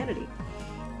pure vanity.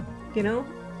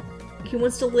 He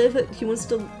wants to live, he wants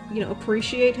to,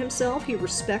 appreciate himself. He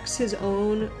respects his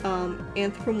own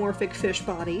anthropomorphic fish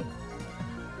body.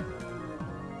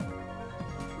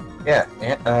 Yeah,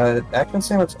 Action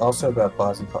Salmon's also about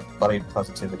body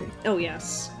positivity. Oh,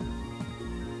 yes.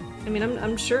 I mean,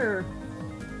 I'm sure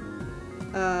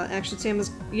Action Salmon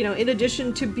is, in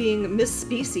addition to being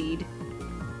misspecied,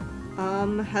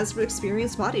 has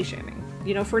experienced body shaming.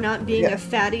 For not being a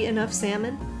fatty enough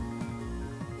salmon.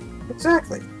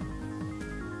 Exactly.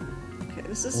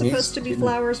 This is supposed to be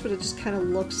flowers, but it just kind of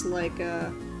looks like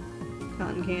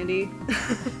cotton candy.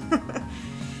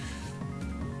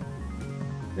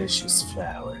 Delicious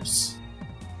flowers.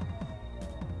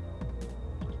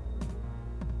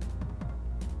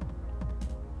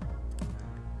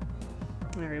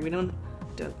 Alright, I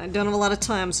don't have a lot of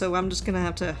time, so I'm just gonna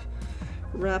have to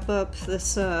wrap up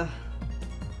this, we're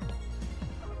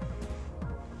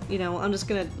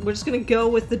just gonna go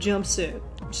with the jumpsuit.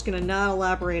 I'm just gonna not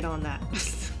elaborate on that.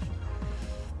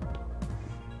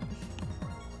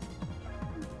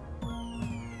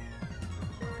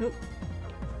 Nope.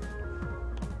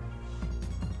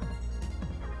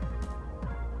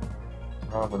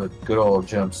 On with a good old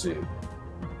jumpsuit.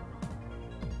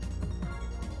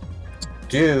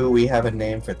 Do we have a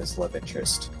name for this love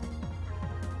interest?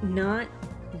 Not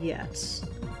yet.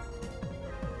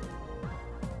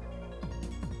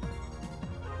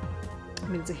 I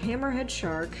mean, it's a hammerhead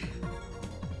shark.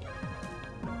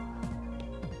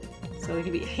 So it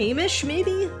could be Hamish,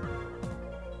 maybe?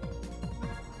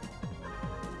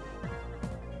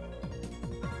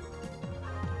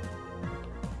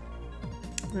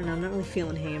 I don't know, I'm not really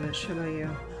feeling Hamish. How about you?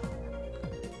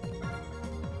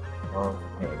 Oh,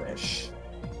 Hamish.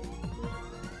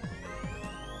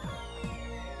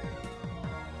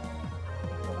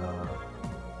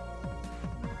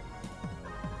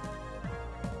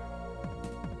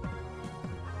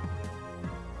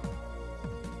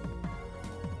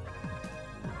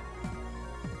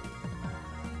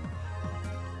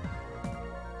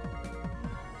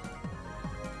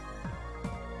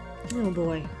 Oh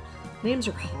boy. Names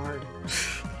are hard.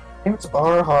 Names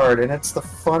are hard, and it's the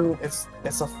fun. I was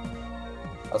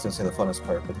gonna say the funnest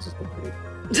part, but this has been pretty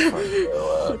fun.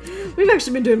 So, We've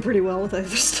actually been doing pretty well with other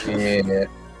stuff. yeah.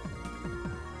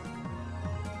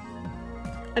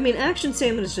 I mean, Action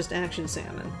Salmon is just Action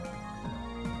Salmon.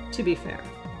 To be fair.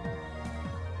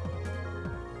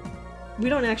 We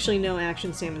don't actually know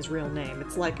Action Salmon's real name.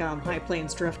 It's like High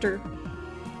Plains Drifter.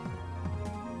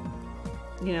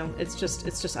 It's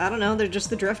just, I don't know, they're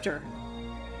just the Drifter.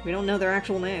 We don't know their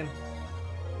actual name.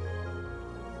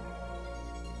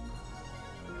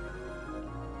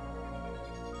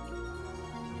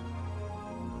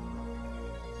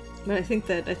 But I think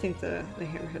the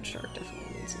hammerhead shark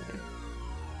definitely needs a name.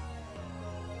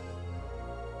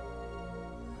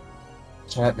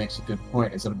 Chat makes a good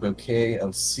point. Is it a bouquet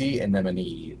of sea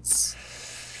anemones?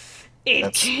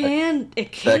 It can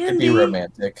That could be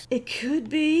romantic. It could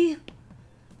be.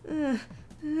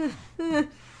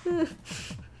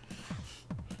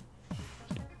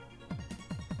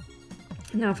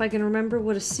 Now, if I can remember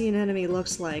what a sea anemone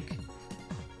looks like,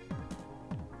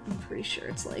 I'm pretty sure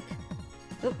it's like...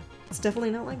 Oh, it's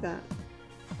definitely not like that.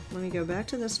 Let me go back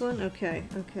to this one. Okay.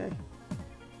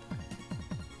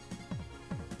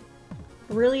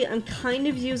 Really, I'm kind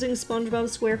of using SpongeBob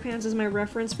SquarePants as my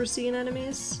reference for sea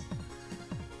anemones.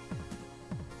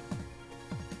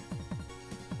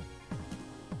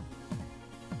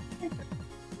 I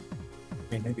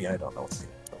mean, maybe I don't know what they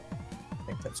look like. I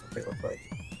think that's what they look like.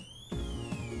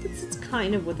 It's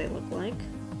kind of what they look like,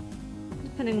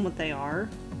 depending on what they are.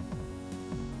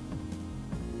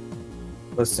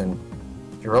 Listen,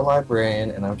 you're a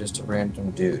librarian and I'm just a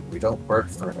random dude. We don't work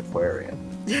for an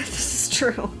aquarium. This is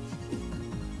true.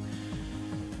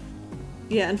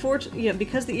 Yeah, unfortunately, yeah,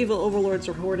 because the evil overlords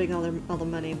are hoarding all the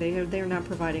money, they're not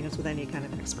providing us with any kind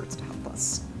of experts to help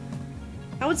us.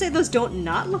 I would say those don't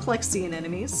not look like sea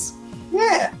anemones.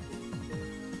 Yeah.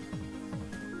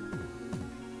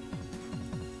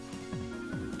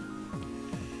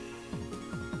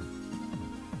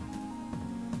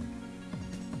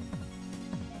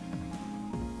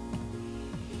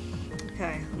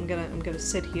 Okay, I'm gonna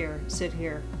sit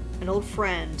here. An old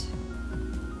friend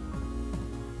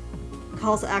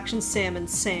calls Action Salmon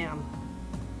Sam.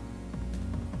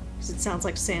 Because it sounds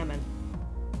like salmon.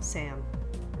 Sam.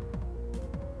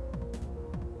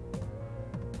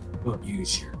 Don't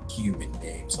use your human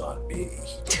names on me.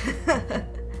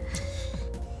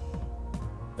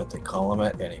 But they call him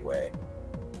it anyway.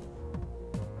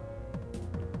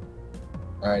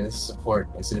 Alright, this is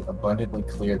important. Is it abundantly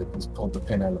clear that he's pulled the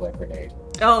pin out of that grenade?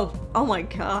 Oh my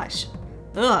gosh.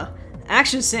 Ugh.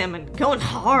 Action Salmon, going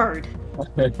hard.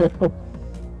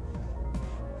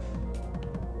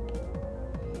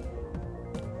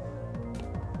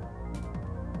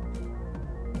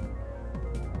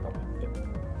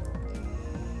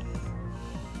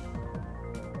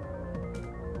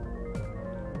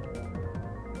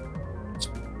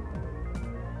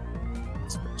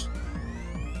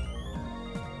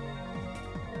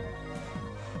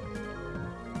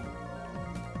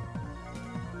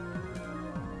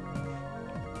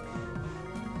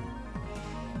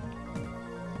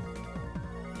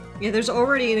 Yeah, there's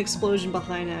already an explosion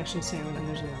behind Action Salmon, and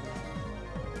there's another.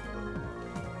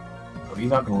 Well,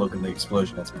 he's not going to look at the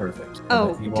explosion. That's perfect.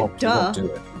 Oh, he won't do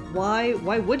it. Why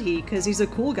would he? Because he's a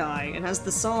cool guy, and as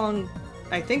the song,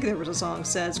 I think there was a song,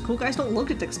 says, cool guys don't look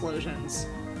at explosions.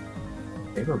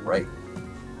 They were right.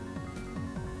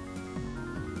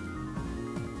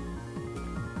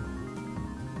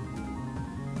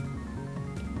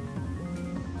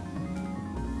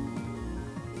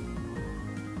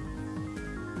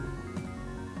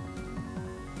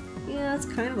 Yeah, it's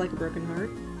kind of like a broken heart.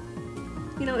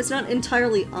 You know, it's not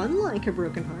entirely unlike a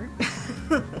broken heart.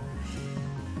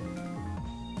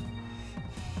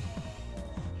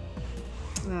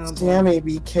 Oh, Sammy,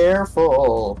 be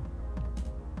careful!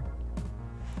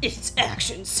 It's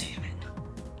Action Salmon.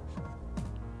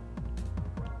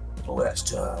 Last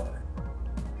time.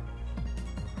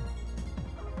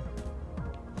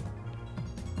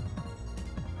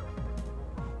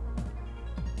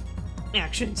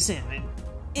 Action Salmon.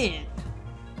 In.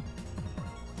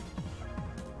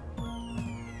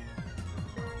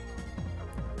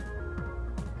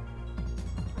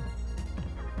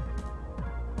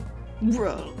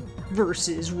 Roe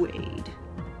versus Wade.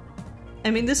 I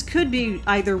mean, this could be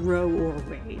either Roe or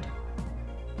Wade.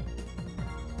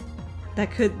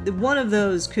 One of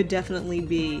those could definitely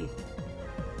be,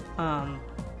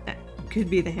 could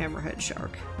be the hammerhead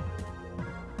shark.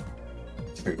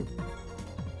 True.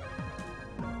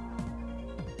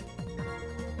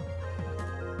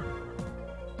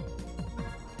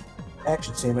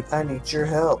 Action Salmon, I need your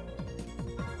help.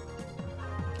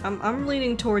 I'm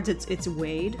leaning towards it's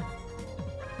Wade.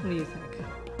 What do you think?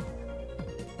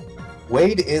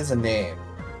 Wade is a name.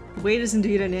 Wade is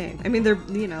indeed a name. I mean, they're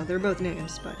both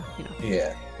names, but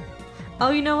Yeah.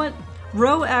 Oh, you know what?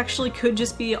 Roe actually could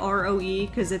just be ROE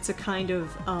because it's a kind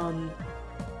of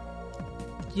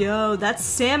Yo, that's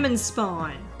salmon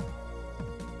spawn.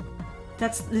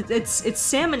 It's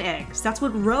salmon eggs. That's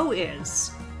what roe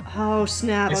is. Oh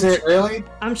snap! Is it really?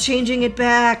 I'm changing it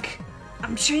back.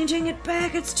 I'm changing it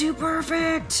back. It's too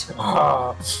perfect.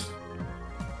 Oh.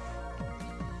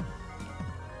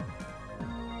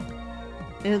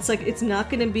 And it's like it's not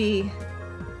gonna be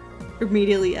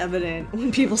immediately evident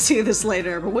when people see this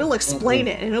later, but we'll explain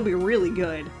it and it'll be really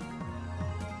good.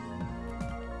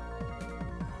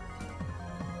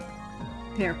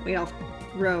 Here, wait, I'll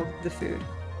row the food.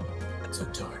 That's a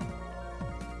darn.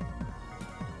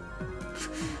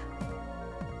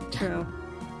 Row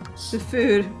the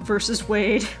food versus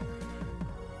Wade.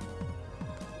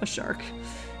 A shark.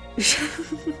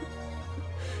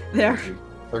 There.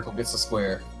 Circle gets a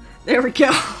square. There we go.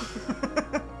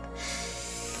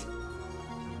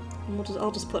 And I'll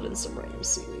just put in some random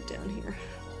seaweed down here.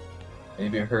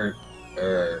 Maybe her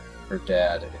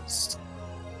dad is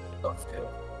Stump.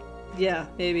 Yeah,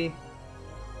 maybe.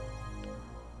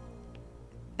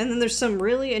 And then there's some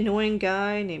really annoying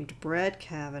guy named Brett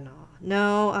Kavanaugh.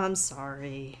 No, I'm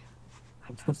sorry.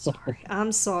 I'm sorry.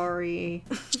 I'm sorry.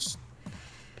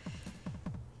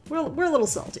 We're a little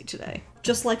salty today.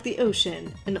 Just like the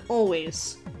ocean, and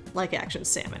always like Action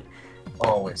Salmon.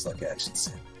 Always like Action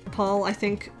Salmon. Paul, I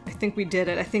think we did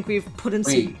it. I think we've put in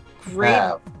some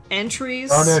great entries.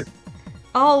 Darn it.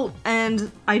 Oh,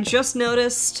 and I just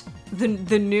noticed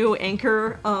the new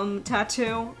anchor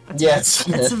tattoo. Yes.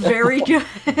 It's very good.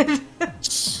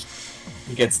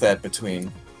 He gets that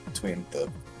between the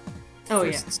Oh,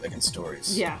 first yeah. and second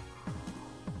stories. Yeah.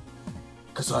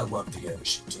 Because I love the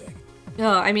ocean thing.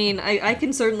 I mean, I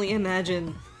can certainly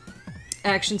imagine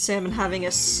Action Salmon having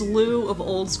a slew of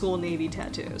old school Navy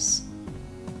tattoos.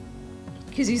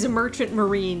 Because he's a merchant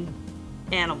marine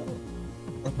animal.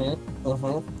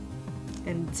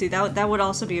 And see, that would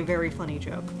also be a very funny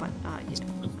joke, but you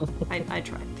know, I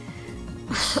tried.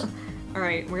 All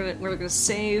right, we're gonna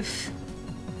save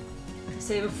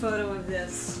a photo of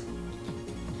this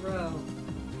Roe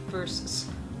versus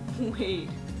Wade.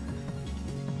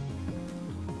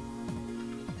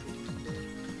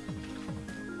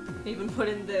 Even put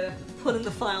in the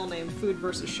file name Food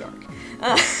versus Shark.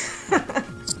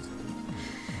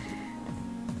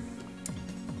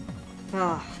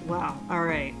 Oh, wow. All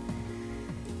right.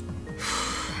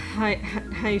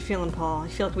 How you feeling, Paul? I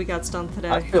feel like we got stumped today.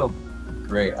 I feel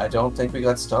great. I don't think we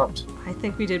got stumped. I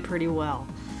think we did pretty well.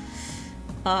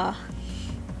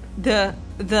 The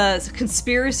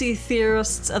conspiracy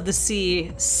theorists of the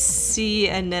sea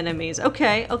anemones.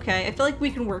 Okay. I feel like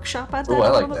we can workshop at that a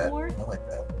little bit more. I like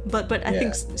that. But I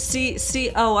think sea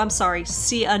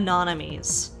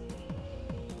anemones.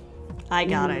 I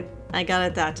got it. I got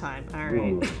it that time. All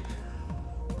right.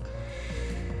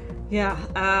 Yeah,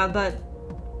 but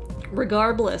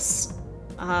regardless,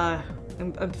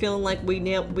 I'm feeling like we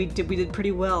did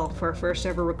pretty well for our first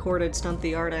ever recorded Stump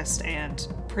the Artist, and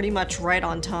pretty much right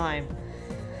on time.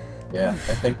 Yeah,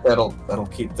 I think that'll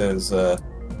keep those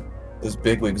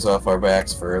bigwigs off our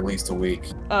backs for at least a week.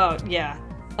 Oh yeah,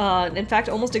 in fact,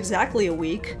 almost exactly a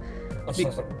week,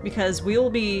 because we'll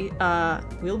be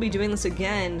doing this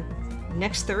again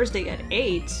next Thursday at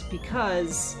 8,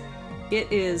 because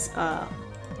it is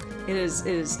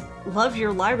Love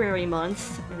Your Library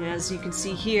Month, and as you can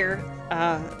see here,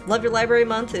 Love Your Library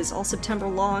Month is all September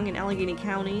long in Allegheny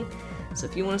County, so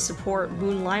if you want to support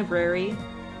Moon Library,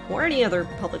 or any other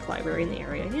public library in the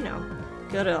area, you know,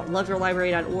 go to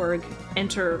loveyourlibrary.org,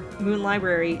 enter Moon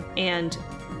Library, and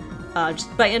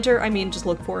just by enter, I mean just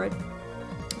look for it.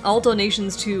 All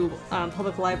donations to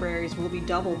public libraries will be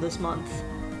doubled this month,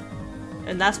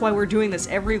 and that's why we're doing this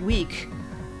every week.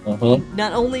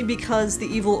 Not only because the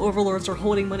evil overlords are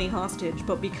holding money hostage,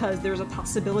 but because there's a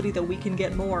possibility that we can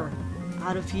get more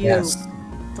out of you,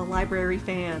 the library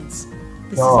fans.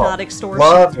 This is not extortion.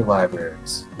 Love your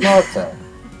libraries. Love them.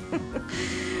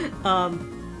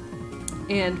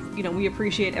 And, you know, we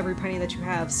appreciate every penny that you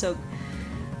have, so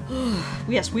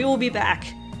yes, we will be back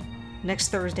next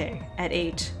Thursday at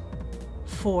 8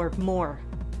 for more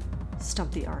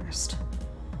Stump the Artist.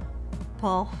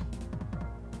 Paul?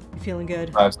 Feeling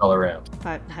good? Fives all around.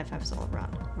 High fives all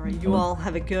around. Alright, you all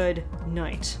have a good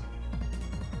night.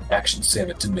 Action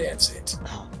Salmon demands it.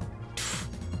 Oh.